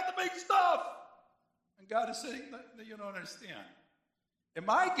 seriously, I got the big stuff. And God is saying, you don't understand. In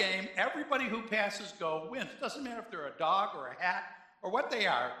my game, everybody who passes go wins. It doesn't matter if they're a dog or a hat or what they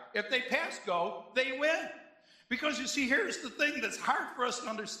are. If they pass go, they win. Because you see, here's the thing that's hard for us to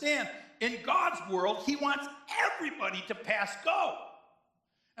understand. In God's world, he wants everybody to pass go.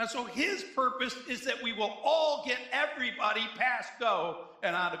 And so his purpose is that we will all get everybody past go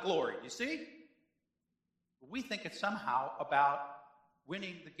and on to glory. You see? We think it's somehow about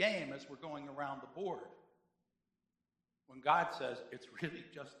winning the game as we're going around the board. When God says it's really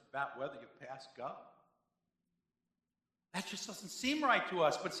just about whether you pass go. That just doesn't seem right to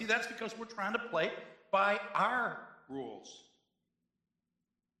us. But see, that's because we're trying to play by our rules.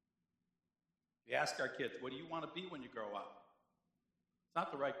 We ask our kids, what do you want to be when you grow up? It's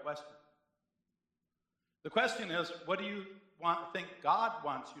not the right question. The question is, what do you think God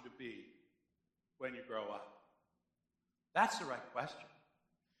wants you to be when you grow up? That's the right question.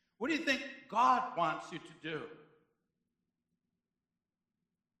 What do you think God wants you to do?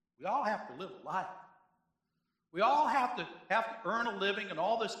 We all have to live a life. We all have to earn a living and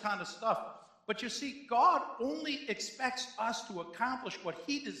all this kind of stuff. But you see, God only expects us to accomplish what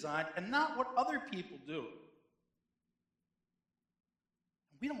he designed and not what other people do.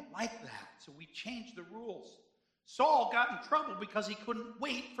 We don't like that, so we change the rules. Saul got in trouble because he couldn't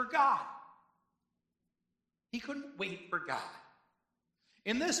wait for God. He couldn't wait for God.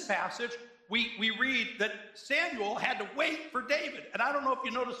 In this passage, we read that Samuel had to wait for David. And I don't know if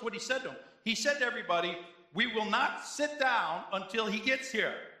you noticed what he said to him. He said to everybody, we will not sit down until he gets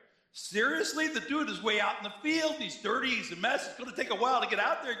here. Seriously? The dude is way out in the field. He's dirty. He's a mess. It's going to take a while to get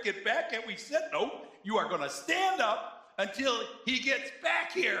out there and get back. And we said, no, you are going to stand up until he gets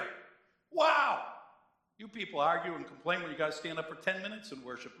back here. Wow. You people argue and complain when you got to stand up for 10 minutes in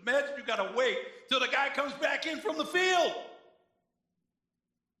worship. Imagine you got to wait till the guy comes back in from the field.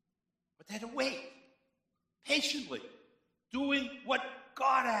 But they had to wait patiently, doing what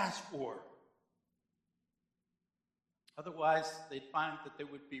God asked for. Otherwise, they'd find that they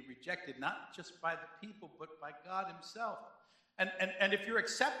would be rejected, not just by the people, but by God himself. And if you're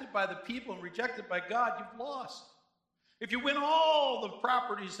accepted by the people and rejected by God, you've lost. If you win all the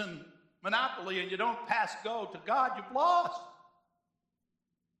properties in Monopoly and you don't pass go to God, you've lost.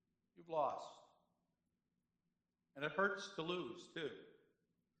 You've lost. And it hurts to lose, too.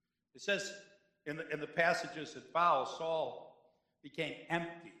 It says in the passages that follow, Saul became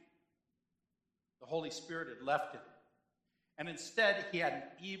empty. The Holy Spirit had left him. And instead, he had an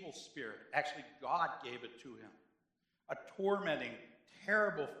evil spirit. Actually, God gave it to him. A tormenting,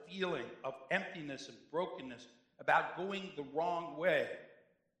 terrible feeling of emptiness and brokenness about going the wrong way.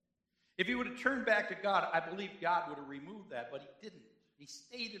 If he would have turned back to God, I believe God would have removed that, but he didn't. He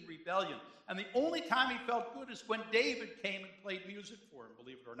stayed in rebellion. And the only time he felt good is when David came and played music for him,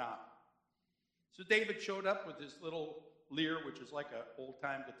 believe it or not. So David showed up with his little lyre, which is like an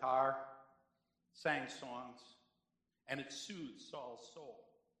old-time guitar, sang songs, and it soothed Saul's soul.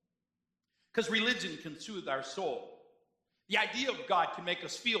 Because religion can soothe our soul. The idea of God can make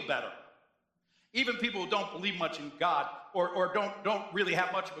us feel better. Even people who don't believe much in God or don't really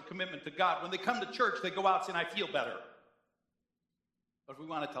have much of a commitment to God, when they come to church, they go out saying, I feel better. But if we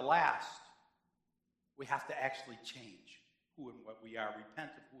want it to last, we have to actually change who and what we are,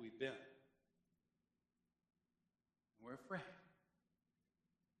 repent of who we've been. And we're afraid.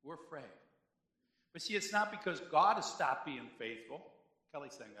 We're afraid. But see, it's not because God has stopped being faithful. Kelly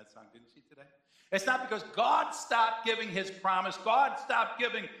sang that song, didn't she, today? It's not because God stopped giving his promise. God stopped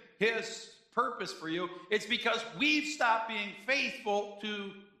giving his purpose for you. It's because we've stopped being faithful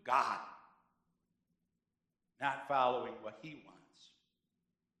to God. Not following what he wants.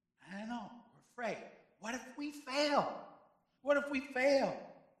 I know, we're afraid. What if we fail? What if we fail?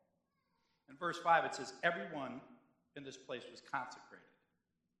 In verse 5, it says, everyone in this place was consecrated.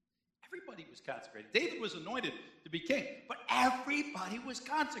 Everybody was consecrated. David was anointed to be king, but everybody was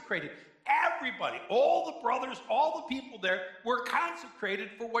consecrated. Everybody, all the brothers, all the people there were consecrated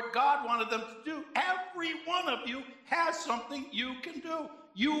for what God wanted them to do. Every one of you has something you can do.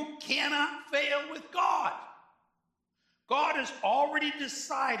 You cannot fail with God. God has already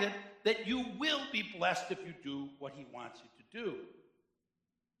decided that you will be blessed if you do what he wants you to do.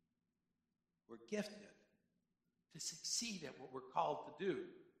 We're gifted to succeed at what we're called to do.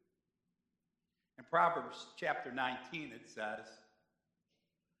 In Proverbs chapter 19, it says,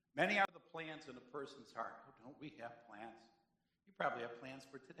 many are the plans in a person's heart. Oh, don't we have plans? You probably have plans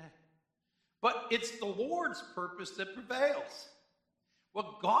for today. But it's the Lord's purpose that prevails.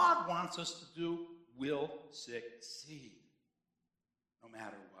 What God wants us to do will succeed, no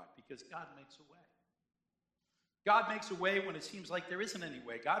matter what, because God makes a way. God makes a way when it seems like there isn't any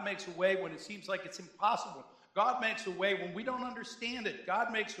way. God makes a way when it seems like it's impossible. God makes a way when we don't understand it.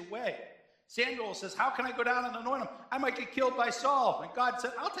 God makes a way. Samuel says, how can I go down and anoint him? I might get killed by Saul. And God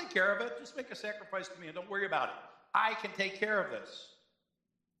said, I'll take care of it. Just make a sacrifice to me and don't worry about it. I can take care of this.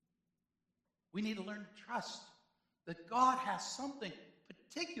 We need to learn to trust that God has something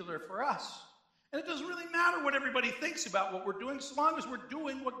particular for us. And it doesn't really matter what everybody thinks about what we're doing, so long as we're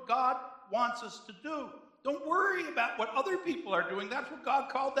doing what God wants us to do. Don't worry about what other people are doing. That's what God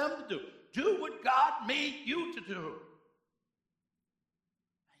called them to do. Do what God made you to do.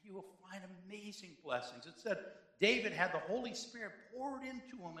 And you will find amazing blessings. It said David had the Holy Spirit poured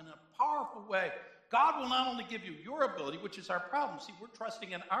into him in a powerful way. God will not only give you your ability, which is our problem. See, we're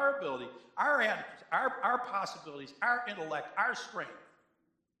trusting in our ability, our attitudes, our possibilities, our intellect, our strength.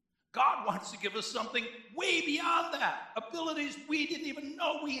 God wants to give us something way beyond that. Abilities we didn't even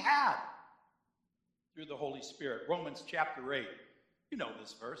know we had through the Holy Spirit. Romans chapter 8. You know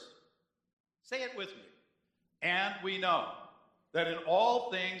this verse. Say it with me. And we know that in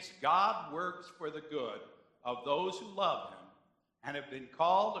all things God works for the good of those who love him and have been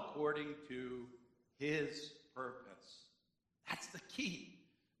called according to his purpose. That's the key.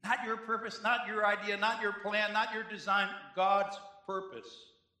 Not your purpose, not your idea, not your plan, not your design. God's purpose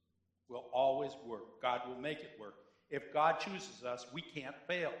will always work. God will make it work. If God chooses us, we can't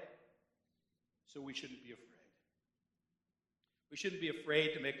fail. So we shouldn't be afraid. We shouldn't be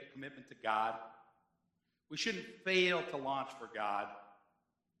afraid to make a commitment to God. We shouldn't fail to launch for God.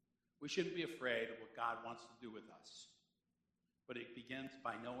 We shouldn't be afraid of what God wants to do with us. But it begins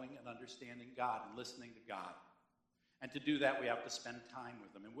by knowing and understanding God and listening to God. And to do that, we have to spend time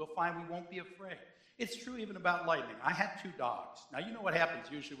with him. And we'll find we won't be afraid. It's true even about lightning. I had 2 dogs. Now, you know what happens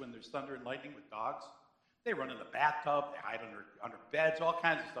usually when there's thunder and lightning with dogs? They run in the bathtub, they hide under beds, all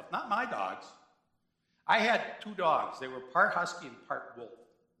kinds of stuff. Not my dogs. I had 2 dogs. They were part husky and part wolf,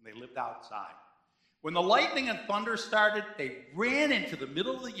 and they lived outside. When the lightning and thunder started, they ran into the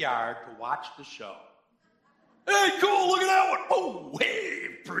middle of the yard to watch the show. Hey, cool, look at that one. Oh, hey,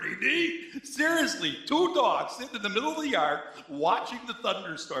 pretty neat. Seriously, 2 dogs sitting in the middle of the yard watching the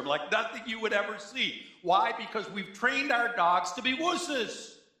thunderstorm like nothing you would ever see. Why? Because we've trained our dogs to be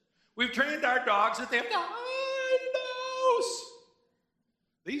wusses. We've trained our dogs that they have to hide the house.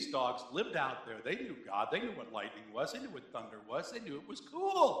 These dogs lived out there. They knew God. They knew what lightning was. They knew what thunder was. They knew it was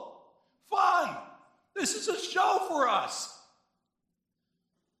cool. Fun. This is a show for us.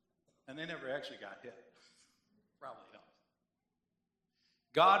 And they never actually got hit. Probably helps.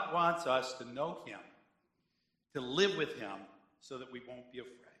 God wants us to know him, to live with him, so that we won't be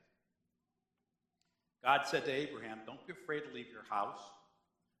afraid. God said to Abraham, don't be afraid to leave your house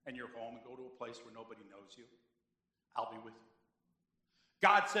and your home and go to a place where nobody knows you. I'll be with you.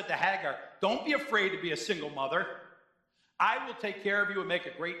 God said to Hagar, don't be afraid to be a single mother. I will take care of you and make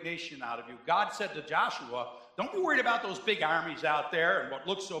a great nation out of you. God said to Joshua, don't be worried about those big armies out there and what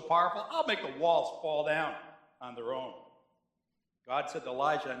looks so powerful. I'll make the walls fall down on their own. God said to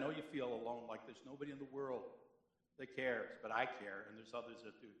Elijah, I know you feel alone, like there's nobody in the world that cares, but I care, and there's others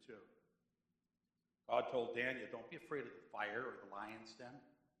that do too. God told Daniel, don't be afraid of the fire or the lion's den.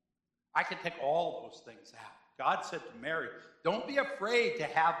 I can take all those things out. God said to Mary, don't be afraid to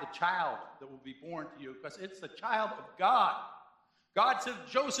have the child that will be born to you, because it's the child of God. God said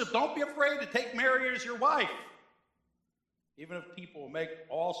to Joseph, don't be afraid to take Mary as your wife, even if people make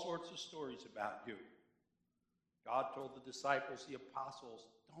all sorts of stories about you. God told the disciples, the apostles,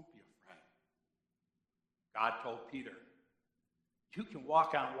 don't be afraid. God told Peter, you can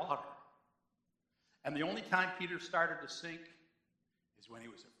walk on water. And the only time Peter started to sink is when he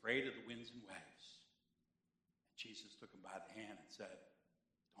was afraid of the winds and waves. And Jesus took him by the hand and said,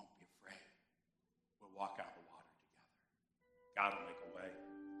 don't be afraid. We'll walk on the water together. God will make a way.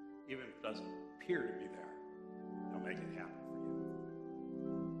 Even if it doesn't appear to be there, he'll make it happen for you.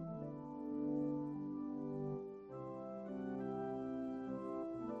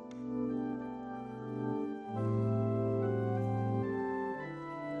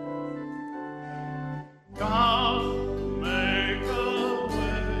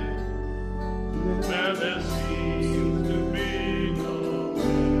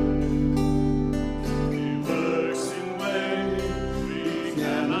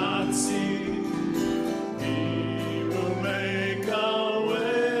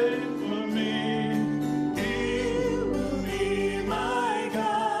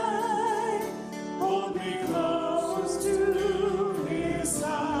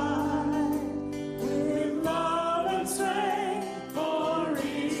 Strength for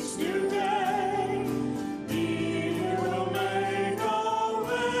each new day.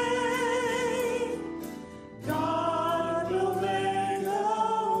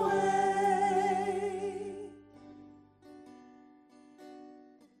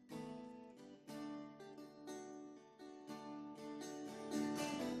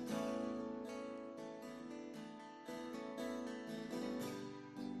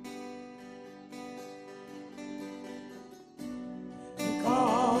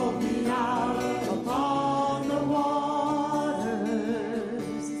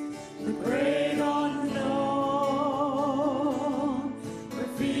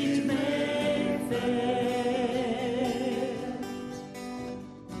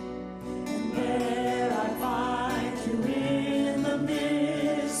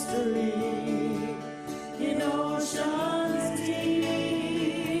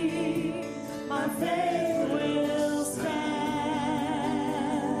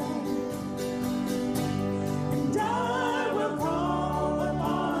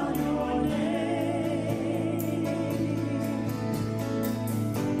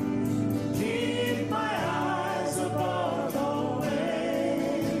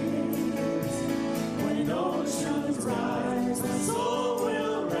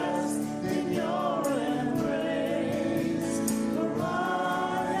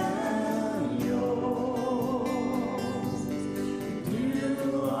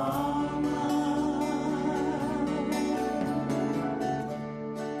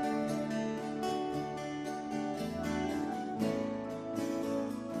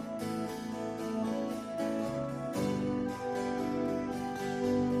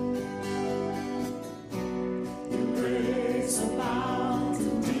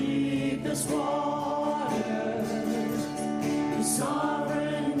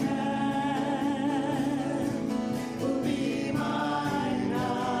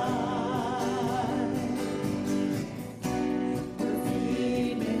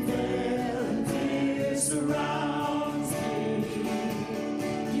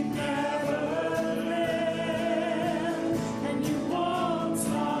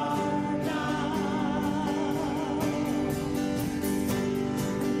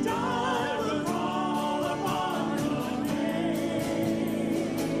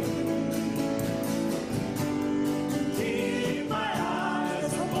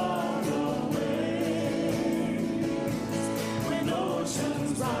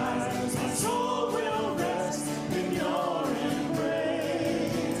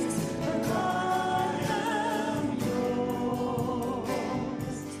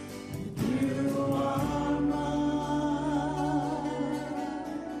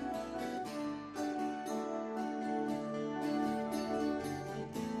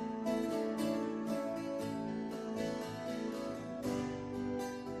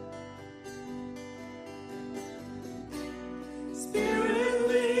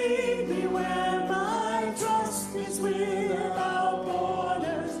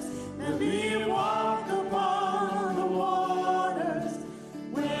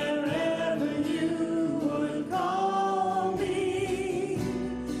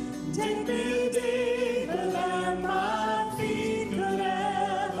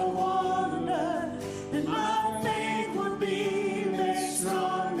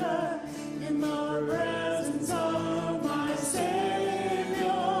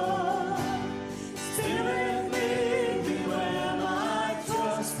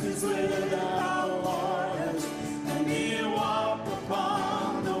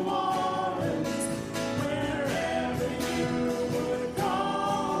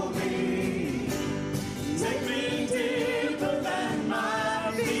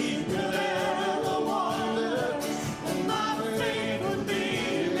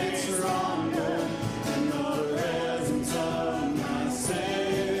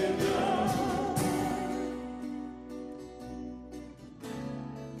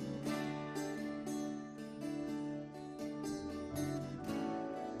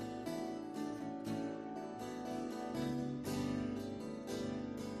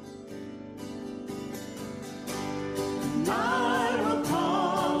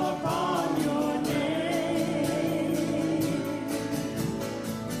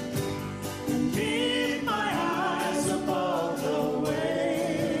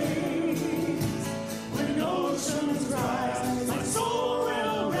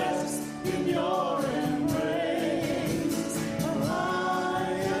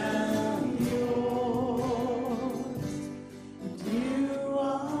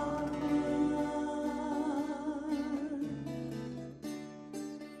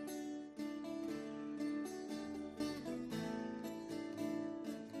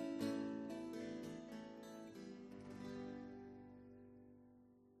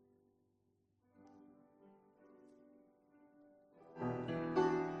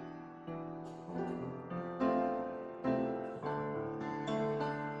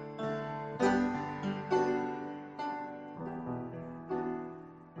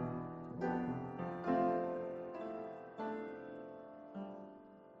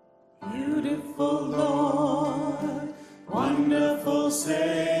 beautiful Lord, wonderful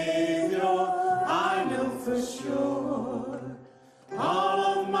Savior, I know for sure. All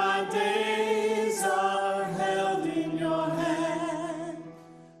of my days are held in your hand,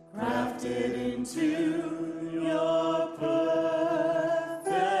 crafted into your perfect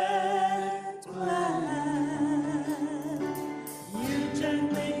plan. You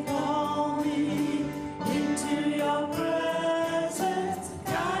gently call me into your presence,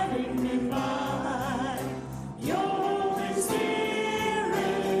 guiding me by your Holy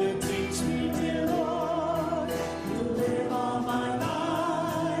Spirit. Teach me, dear Lord, to live all my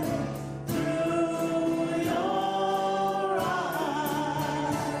life through your eyes.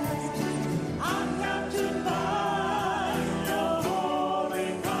 I'm captured by your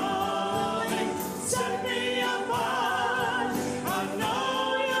holy calling. Set me apart. I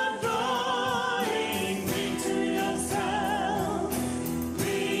know you're drawing me to yourself.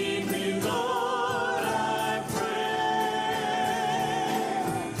 Lead me, Lord, I pray.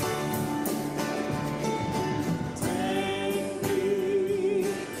 Take me,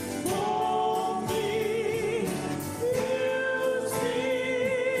 mold me, use me,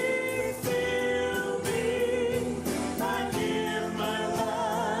 fill me. I give my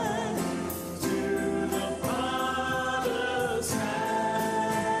life to the Father's hand.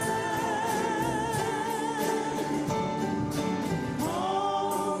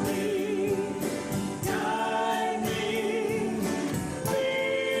 Hold me, guide me,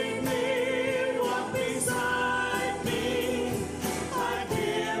 lead me, walk beside me. I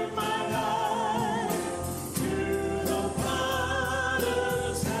give my life to the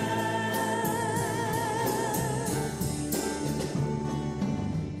Father's hand.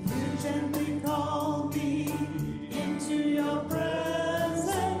 You gently call me into your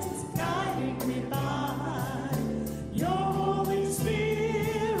presence, guiding me by your Holy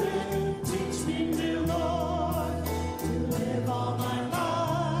Spirit. Teach me, dear Lord, to live all my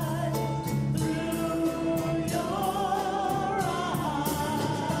life through your eyes.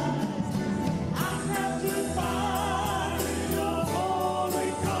 I'm captured by your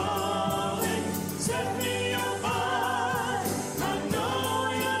holy calling. Set me apart. I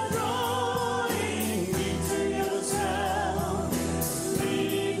know you're drawing me to yourself.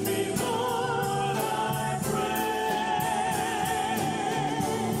 Lead me, Lord, I pray.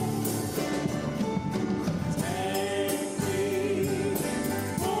 Take me,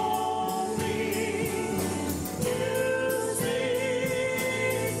 hold me, use me,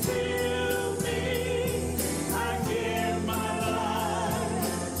 fill me. I give my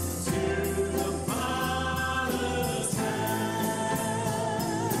life to the Father's hand.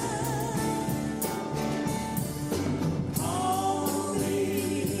 Hold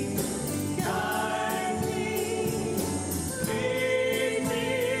me, guide me, lead me,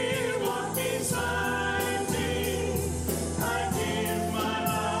 walk beside me. I give my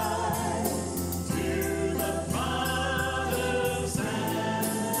life to the Father's hand.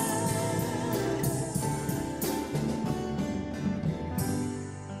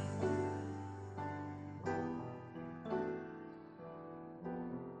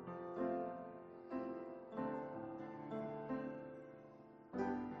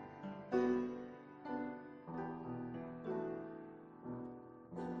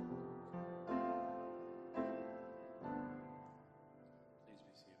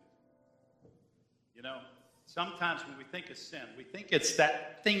 Please be seated. You know, sometimes when we think of sin, we think it's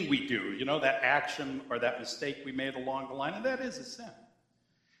that thing we do, that action or that mistake we made along the line, and that is a sin.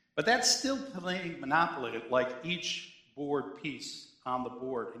 But that's still playing Monopoly, like each board piece on the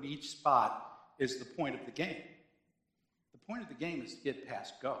board and each spot is the point of the game. The point of the game is to get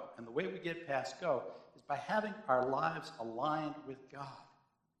past go. And the way we get past go is by having our lives aligned with God.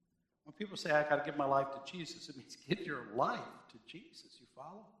 When people say, I got to give my life to Jesus, it means give your life to Jesus. You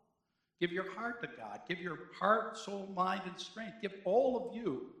follow? Give your heart to God. Give your heart, soul, mind, and strength. Give all of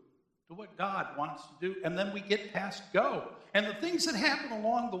you to what God wants to do. And then we get past go. And the things that happen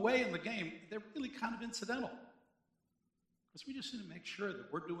along the way in the game, they're really kind of incidental. Because we just need to make sure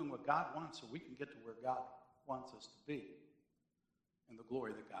that we're doing what God wants so we can get to where God wants us to be in the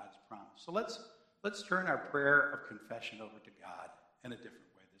glory that God's promised. So let's turn our prayer of confession over to God in a different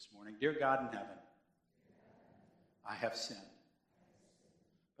way this morning. Dear God in heaven, I have sinned.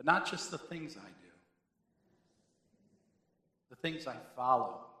 But not just the things I do, the things I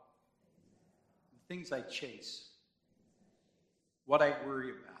follow, the things I chase, what I worry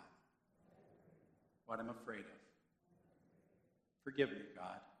about, what I'm afraid of. Forgive me,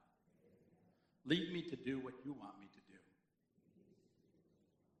 God. Lead me to do what you want me to do.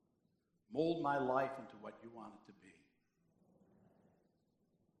 Mold my life into what you want it to be.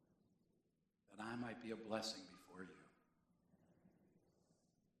 that I might be a blessing before you.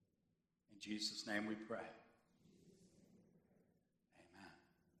 In Jesus' name we pray. Amen.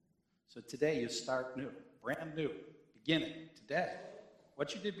 So today you start new, brand new, beginning today.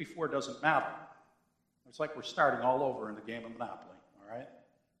 What you did before doesn't matter. It's like we're starting all over in the game of Monopoly, all right?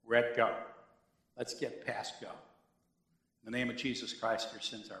 We're at go. Let's get past go. In the name of Jesus Christ, your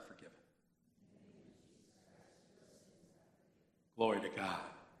sins are forgiven. Glory to God.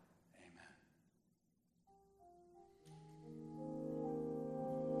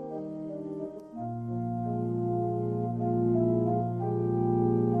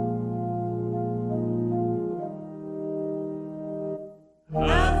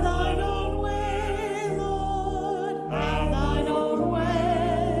 Have thine own way, Lord, have thine own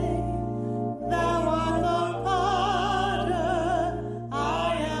way. Thou art the potter,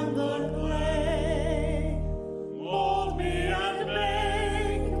 I am the clay. Mold me and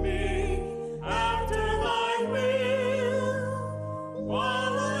make me after thy will.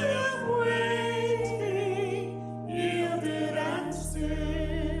 While I am waiting, yielded and still.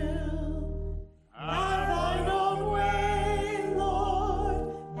 Have thine own way,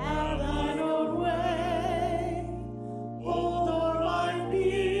 Lord, have thine own way. Hold o'er my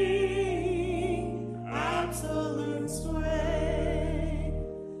being, absolute sway.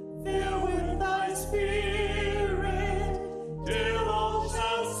 Fill with thy spirit, till all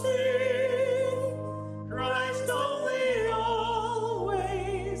shall sing. Christ only,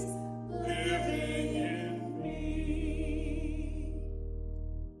 always, living in me.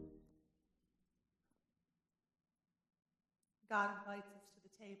 God invites us to the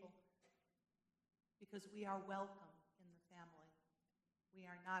table because we are welcome in the family. We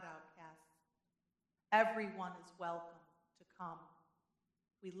are not outcasts. Everyone is welcome to come.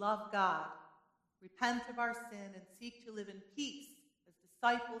 We love God, repent of our sin, and seek to live in peace as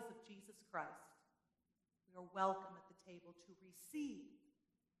disciples of Jesus Christ. We are welcome at the table to receive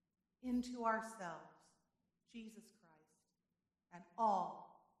into ourselves Jesus Christ and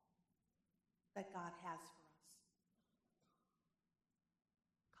all that God has for us.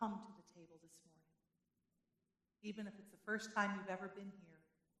 Come to the table this morning. Even if it's the first time you've ever been here,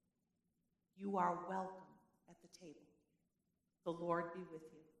 you are welcome at the table. The Lord be with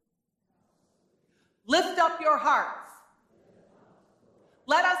you. Lift up your hearts.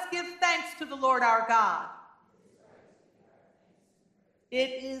 Let us give thanks to the Lord our God.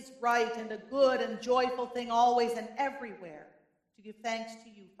 It is right and a good and joyful thing always and everywhere to give thanks to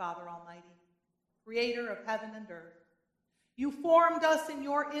you, Father Almighty, creator of heaven and earth. You formed us in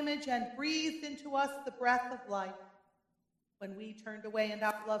your image and breathed into us the breath of life. When we turned away and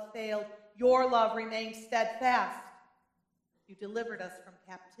our love failed, your love remained steadfast. You delivered us from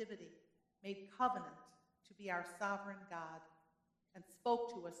captivity, made covenant to be our sovereign God, and spoke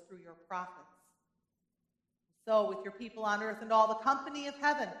to us through your prophets. So, with your people on earth and all the company of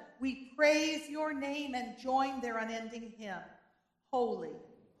heaven, we praise your name and join their unending hymn. Holy,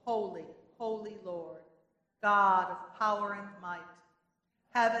 holy, holy Lord, God of power and might.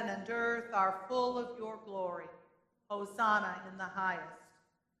 Heaven and earth are full of your glory. Hosanna in the highest.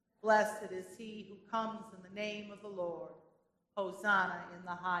 Blessed is he who comes in the name of the Lord. Hosanna in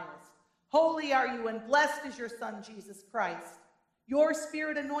the highest. Holy are you, and blessed is your Son, Jesus Christ. Your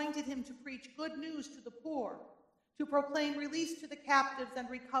Spirit anointed him to preach good news to the poor, to proclaim release to the captives and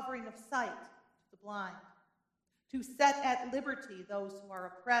recovering of sight to the blind, to set at liberty those who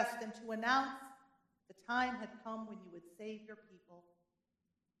are oppressed, and to announce the time had come when you would save your people.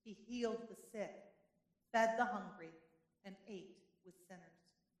 He healed the sick, fed the hungry, and ate with sinners.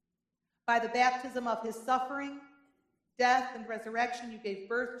 By the baptism of his suffering, death, and resurrection, you gave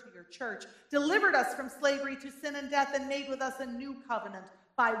birth to your church, delivered us from slavery to sin and death, and made with us a new covenant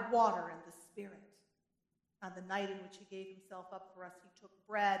by water and the Spirit. On the night in which he gave himself up for us, he took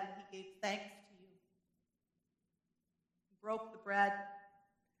bread and he gave thanks to you. He broke the bread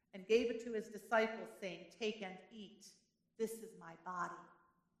and gave it to his disciples, saying, "Take and eat. This is my body,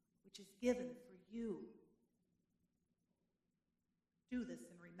 which is given for you. Do this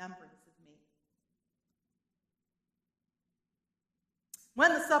in remembrance of me."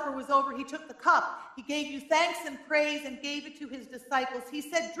 When the supper was over, he took the cup. He gave you thanks and praise and gave it to his disciples. He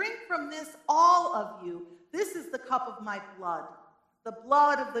said, "Drink from this, all of you. This is the cup of my blood, the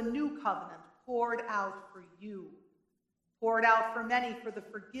blood of the new covenant poured out for you, poured out for many for the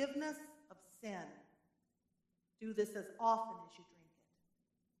forgiveness of sin. Do this as often as you drink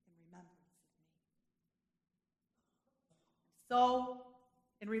it in remembrance of me." So,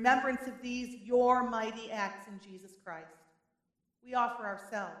 in remembrance of these, your mighty acts in Jesus Christ, we offer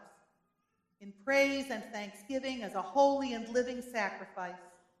ourselves in praise and thanksgiving as a holy and living sacrifice,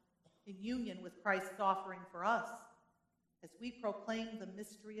 in union with Christ's offering for us, as we proclaim the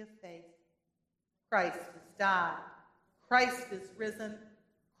mystery of faith. Christ has died. Christ is risen.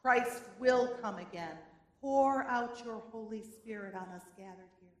 Christ will come again. Pour out your Holy Spirit on us gathered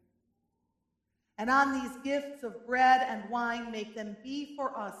here. And on these gifts of bread and wine, make them be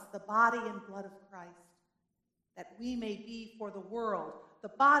for us the body and blood of Christ, that we may be for the world the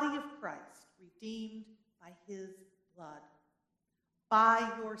body of Christ, redeemed by his blood.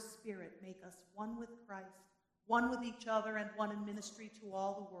 By your Spirit, make us one with Christ, one with each other, and one in ministry to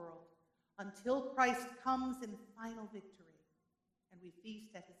all the world, until Christ comes in final victory, and we feast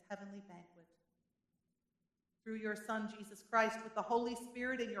at his heavenly banquet. Through your Son, Jesus Christ, with the Holy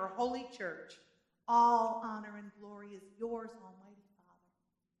Spirit in your holy church, all honor and glory is yours, Almighty Father,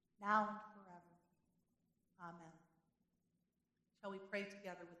 now and forever. Amen. Shall we pray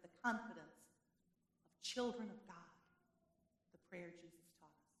together with the confidence of children of God, the prayer Jesus taught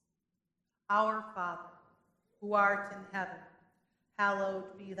us? Our Father, who art in heaven,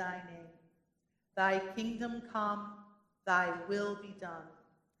 hallowed be thy name. Thy kingdom come, thy will be done,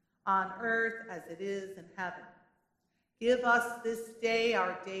 on earth as it is in heaven. Give us this day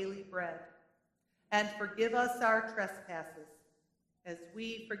our daily bread, and forgive us our trespasses, as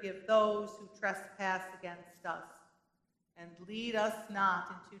we forgive those who trespass against us. And lead us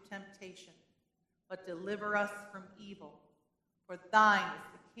not into temptation, but deliver us from evil. For thine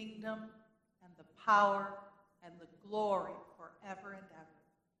is the kingdom, and the power, and the glory forever and ever.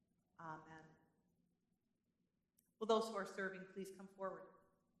 Amen. Will those who are serving please come forward?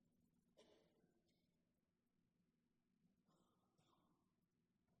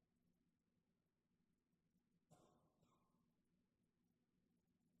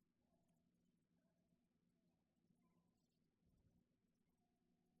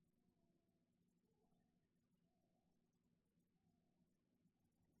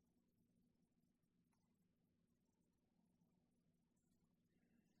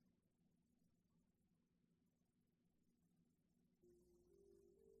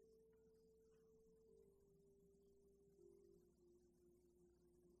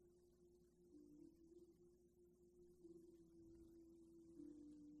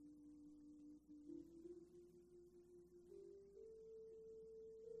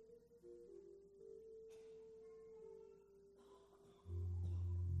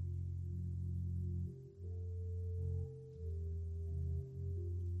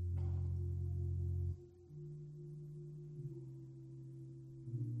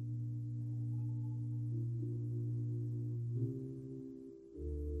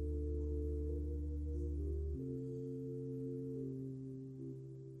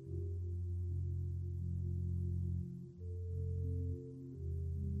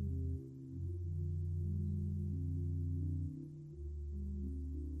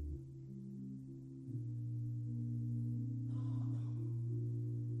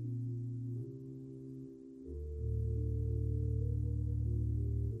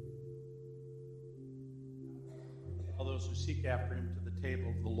 All those who seek after him to the table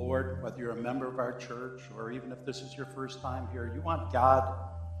of the Lord, whether you're a member of our church or even if this is your first time here, you want God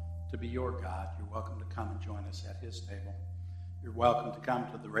to be your God, you're welcome to come and join us at his table. You're welcome to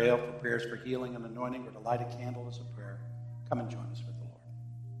come to the rail for prayers for healing and anointing or to light a candle as a prayer. Come and join us with the Lord.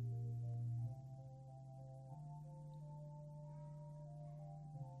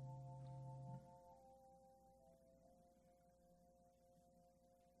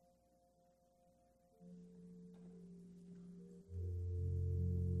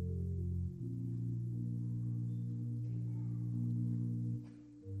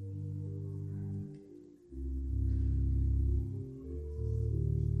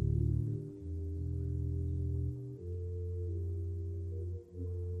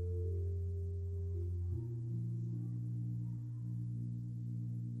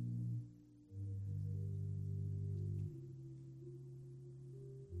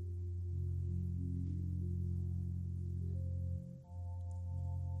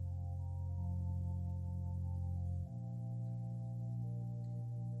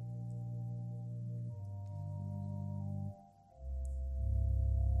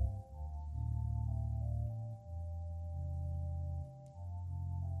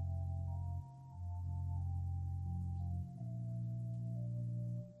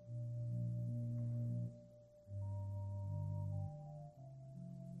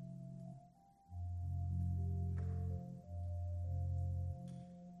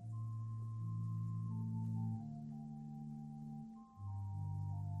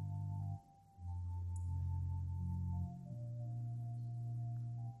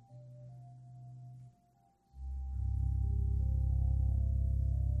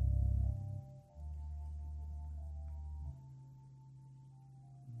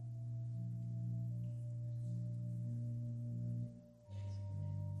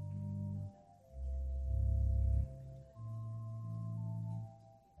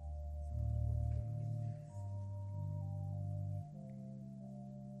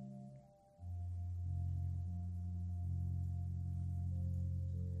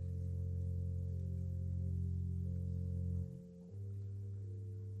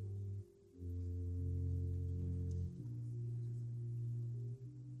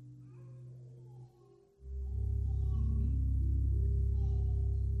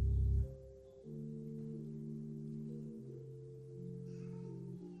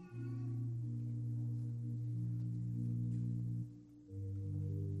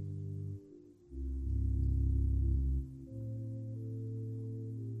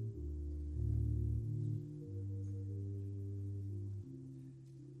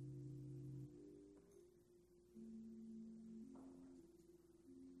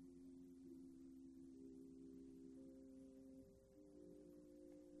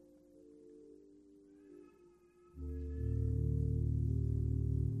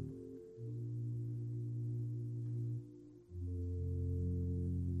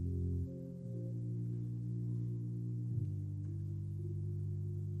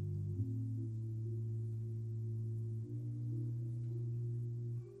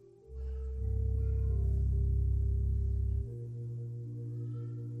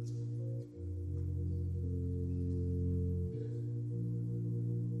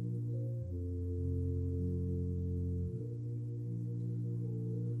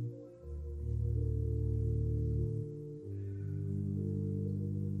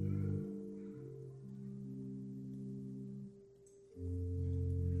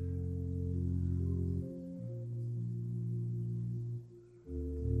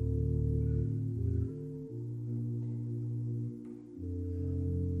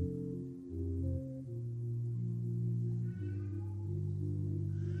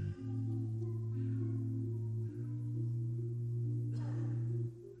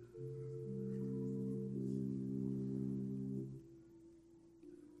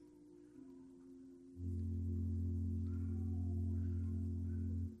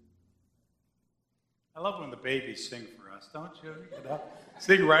 I love when the babies sing for us, don't you? You know,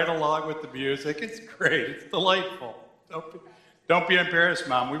 sing right along with the music. It's great. It's delightful. Don't be embarrassed,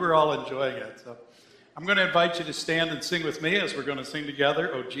 Mom. We were all enjoying it. So I'm going to invite you to stand and sing with me as we're going to sing together,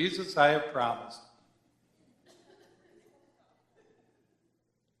 "Oh, Jesus, I Have Promised."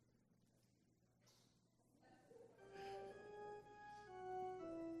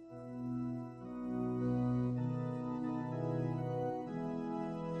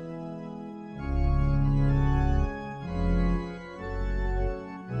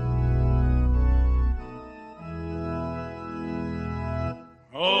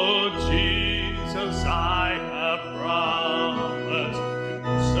 Oh, Jesus, I have promised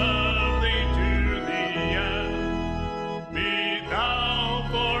to serve thee to the end. Be thou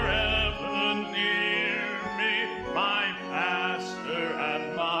forever near me, my pastor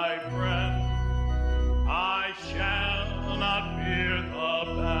and my friend. I shall not fear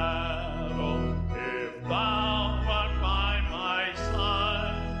the battle if thou art by my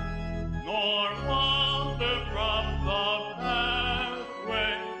side, nor wander from the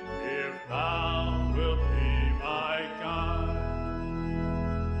pathway if thou wilt be my guide.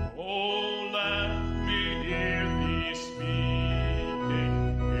 Oh, let me hear thee speaking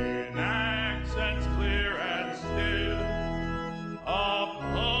in accents clear and still,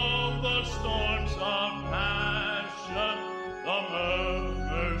 above the storms of passion, the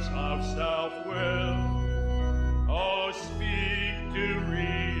murmurs of self-will. Oh, speak to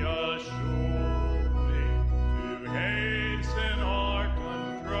reassure me, to hasten or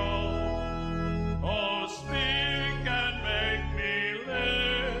control. Oh, speak and make me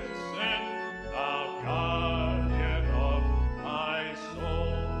listen, thou guardian of my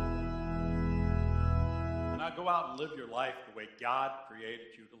soul. And now go out and live your life the way God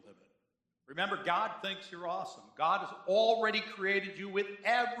created you to live it. Remember, God thinks you're awesome. God has already created you with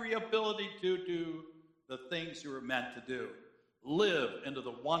every ability to do the things you were meant to do. Live into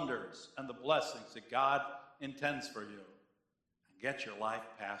the wonders and the blessings that God intends for you. And get your life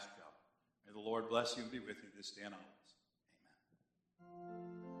passed up. May the Lord bless you and be with you this day and on.